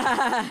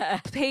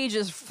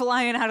pages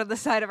flying out of the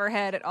side of her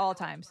head at all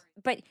times.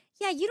 But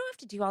yeah, you don't have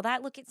to do all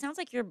that. Look, it sounds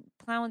like you're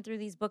plowing through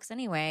these books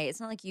anyway. It's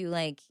not like you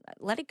like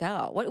let it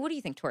go. What do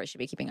you think Tori should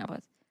be keeping up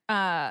with?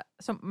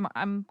 So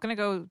I'm gonna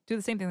go do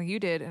the same thing that you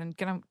did, and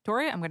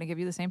Tori, I'm gonna give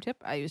you the same tip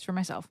I used for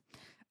myself.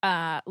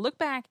 Look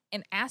back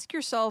and ask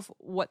yourself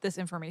what this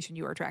information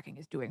you are tracking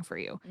is doing for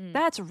you.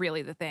 That's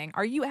really the thing.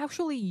 Are you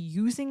actually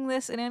using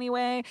this in any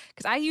way?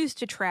 Because I used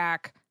to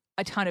track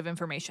a ton of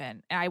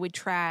information, and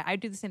I'd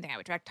do the same thing. I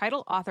would track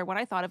title, author, what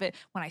I thought of it,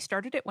 when I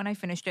started it, when I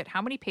finished it,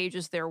 how many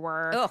pages there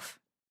were,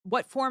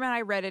 what format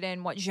I read it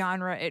in, what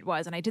genre it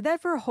was. And I did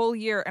that for a whole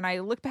year, and I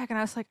look back and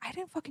I was like, I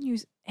didn't fucking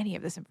use any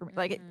of this information.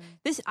 Like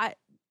I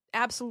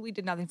absolutely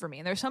did nothing for me.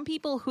 And there's some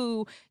people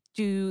who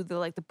do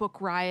the Book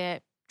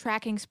Riot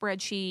tracking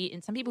spreadsheet,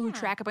 and some people who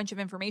track a bunch of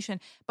information,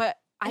 but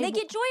they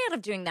get joy out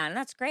of doing that, and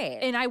that's great.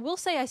 And I will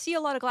say, I see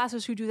a lot of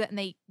glassers who do that, and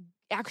they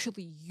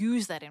actually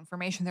use that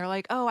information. They're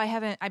like, oh,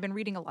 I've been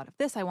reading a lot of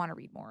this. I want to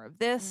read more of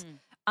this.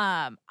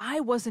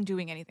 I wasn't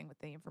doing anything with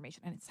the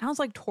information. And it sounds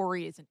like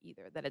Tori isn't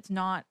either, that it's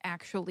not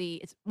actually,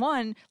 it's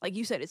one, like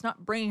you said, it's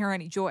not bringing her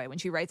any joy when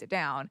she writes it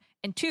down.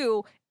 And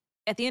two,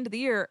 at the end of the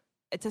year,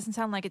 it doesn't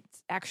sound like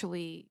it's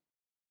actually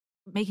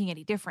making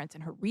any difference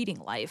in her reading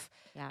life.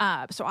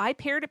 So I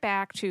paired it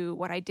back to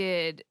what I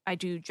did. I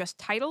do just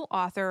title,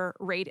 author,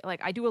 rate,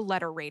 like I do a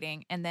letter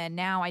rating, and then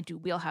now I do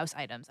wheelhouse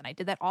items. And I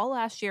did that all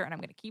last year, and I'm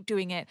going to keep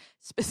doing it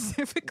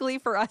specifically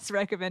for us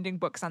recommending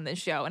books on this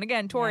show. And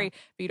again, Tori, if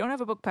you don't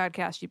have a book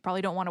podcast, you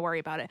probably don't want to worry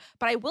about it.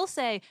 But I will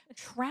say,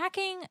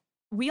 tracking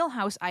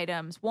wheelhouse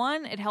items,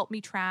 one, it helped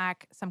me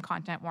track some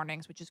content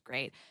warnings, which is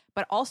great,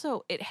 but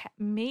also it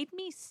made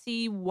me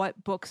see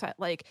what books I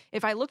like.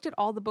 If I looked at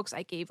all the books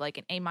I gave like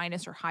an A-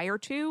 or higher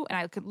to, and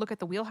I could look at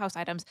the wheelhouse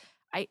items,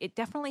 it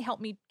definitely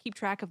helped me keep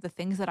track of the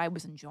things that I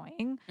was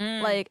enjoying.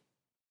 Like,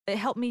 it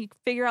helped me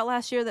figure out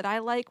last year that I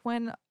like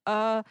when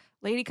a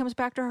lady comes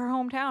back to her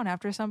hometown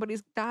after somebody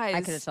dies.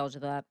 I could have told you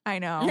that. I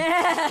know.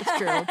 It's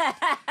true.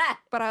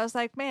 But I was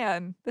like,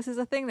 man, this is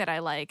a thing that I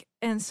like.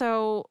 And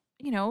so,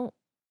 you know,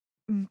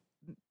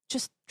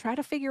 just try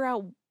to figure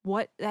out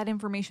what that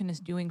information is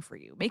doing for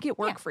you. Make it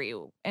work for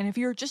you. And if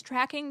you're just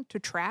tracking to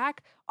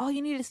track, all you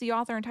need is the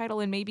author and title,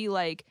 and maybe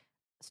like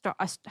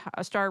a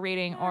star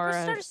rating, or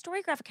start a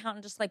Storygraph account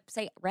and just like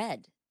say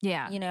read.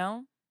 Yeah. You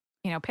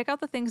know, pick out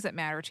the things that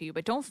matter to you,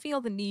 but don't feel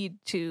the need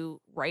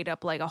to write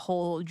up like a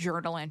whole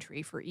journal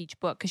entry for each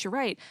book. Because you're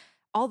right.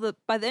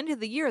 By the end of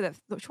the year, that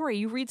Tori,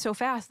 you read so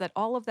fast that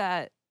all of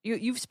that,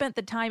 you've spent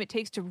the time it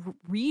takes to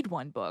read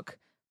one book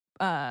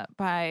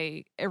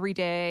by every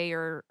day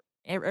or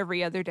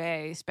every other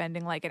day,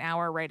 spending like an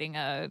hour writing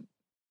a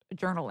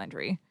journal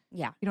entry.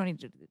 Yeah. You don't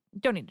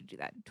need to do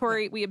that.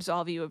 Tori, we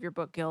absolve you of your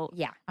book guilt.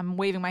 Yeah. I'm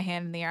waving my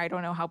hand in the air. I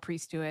don't know how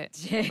priests do it,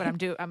 but I'm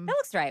that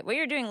looks right. What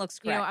you're doing looks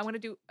correct. I want to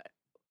do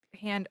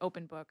hand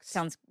open books.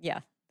 Sounds,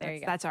 There you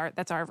go.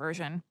 That's our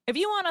version. If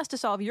you want us to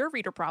solve your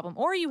reader problem,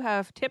 or you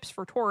have tips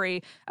for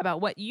Tori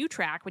about what you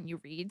track when you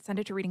read, send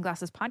it to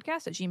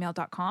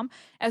readingglassespodcast@gmail.com.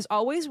 As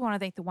always, we want to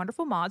thank the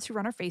wonderful mods who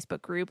run our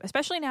Facebook group,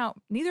 especially now.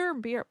 Neither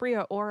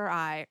Bria or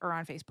I are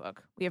on Facebook.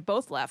 We have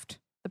both left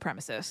the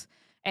premises,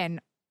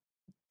 and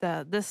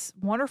this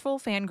wonderful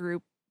fan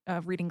group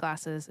of Reading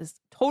Glasses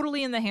is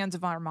totally in the hands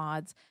of our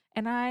mods.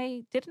 And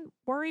I didn't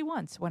worry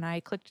once when I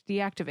clicked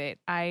deactivate.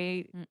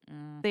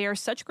 They are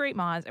such great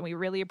mods, and we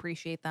really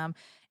appreciate them.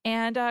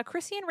 And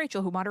Chrissy and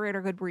Rachel, who moderate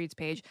our Goodreads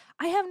page,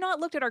 I have not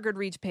looked at our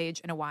Goodreads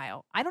page in a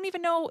while. I don't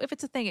even know if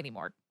it's a thing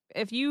anymore.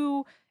 If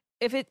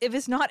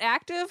it's not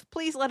active,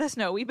 please let us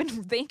know. We've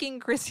been thanking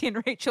Chrissy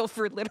and Rachel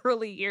for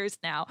literally years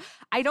now.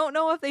 I don't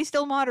know if they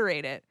still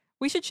moderate it.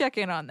 We should check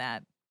in on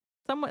that.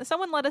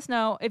 Someone let us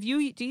know. Do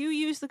you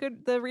use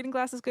the Reading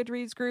Glasses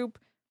Goodreads group?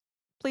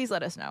 Please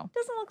let us know.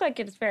 Doesn't look like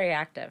it's very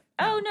active.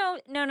 No. Oh,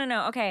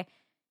 no. Okay.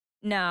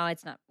 No,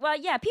 it's not. Well,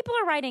 yeah, people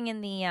are writing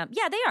in the,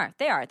 yeah,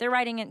 they are. They're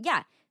writing in,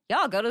 yeah.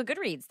 Y'all go to the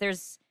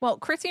Goodreads. Well,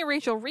 Chrissy and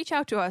Rachel, reach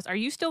out to us. Are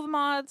you still the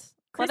mods?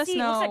 Let us Chrissy,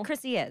 know. looks like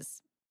Chrissy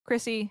is.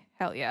 Chrissy,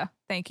 hell yeah.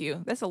 Thank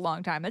you. That's a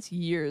long time. That's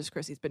years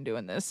Chrissy's been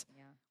doing this.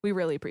 Yeah. We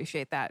really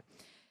appreciate that.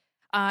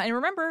 And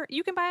remember,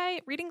 you can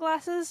buy Reading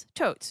Glasses,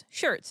 totes,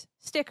 shirts,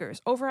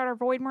 stickers over at our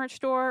Void Merch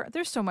store.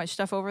 There's so much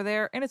stuff over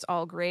there, and it's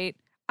all great.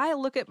 I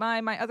look at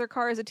my other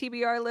car as a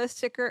TBR list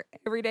sticker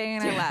every day,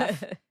 and I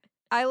laugh.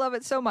 I love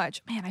it so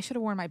much. Man, I should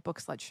have worn my book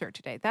slut shirt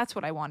today. That's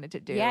what I wanted to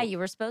do. Yeah, you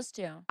were supposed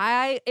to.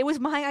 It was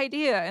my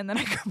idea, and then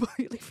I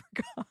completely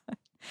forgot.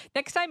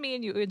 Next time me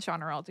and you and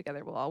Sean are all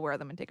together, we'll all wear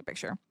them and take a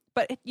picture.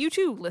 But you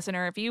too,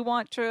 listener, if you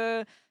want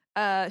to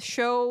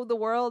show the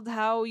world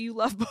how you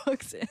love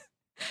books,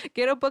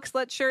 get a book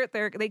slut shirt.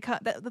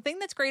 The thing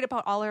that's great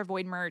about all our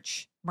Void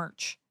merch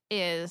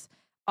is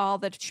all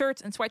the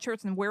shirts and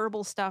sweatshirts and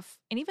wearable stuff,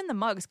 and even the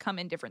mugs come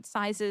in different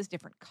sizes,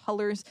 different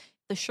colors.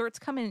 The shirts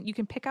come in, you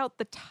can pick out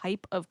the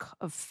type of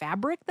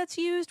fabric that's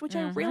used, which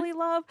I really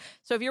love.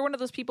 So if you're one of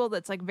those people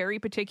that's like very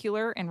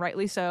particular, and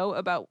rightly so,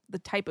 about the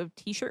type of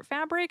t-shirt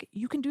fabric,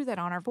 you can do that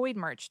on our Void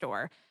merch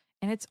store.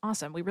 And it's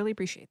awesome. We really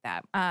appreciate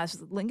that. So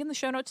the link in the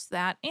show notes to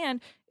that.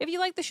 And if you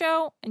like the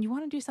show and you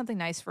want to do something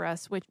nice for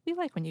us, which we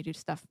like when you do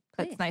stuff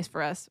that's nice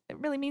for us, it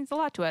really means a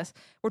lot to us.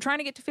 We're trying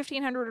to get to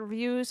 1,500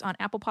 reviews on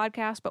Apple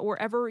Podcasts, but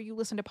wherever you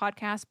listen to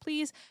podcasts,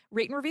 please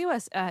rate and review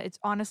us. It's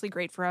honestly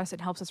great for us. It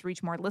helps us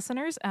reach more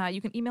listeners.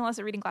 You can email us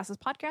at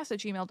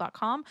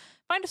readingglassespodcast@gmail.com.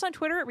 Find us on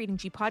Twitter at Reading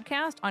G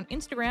Podcast, on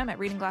Instagram at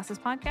Reading Glasses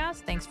Podcast.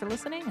 Thanks for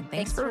listening, and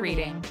thanks for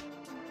reading.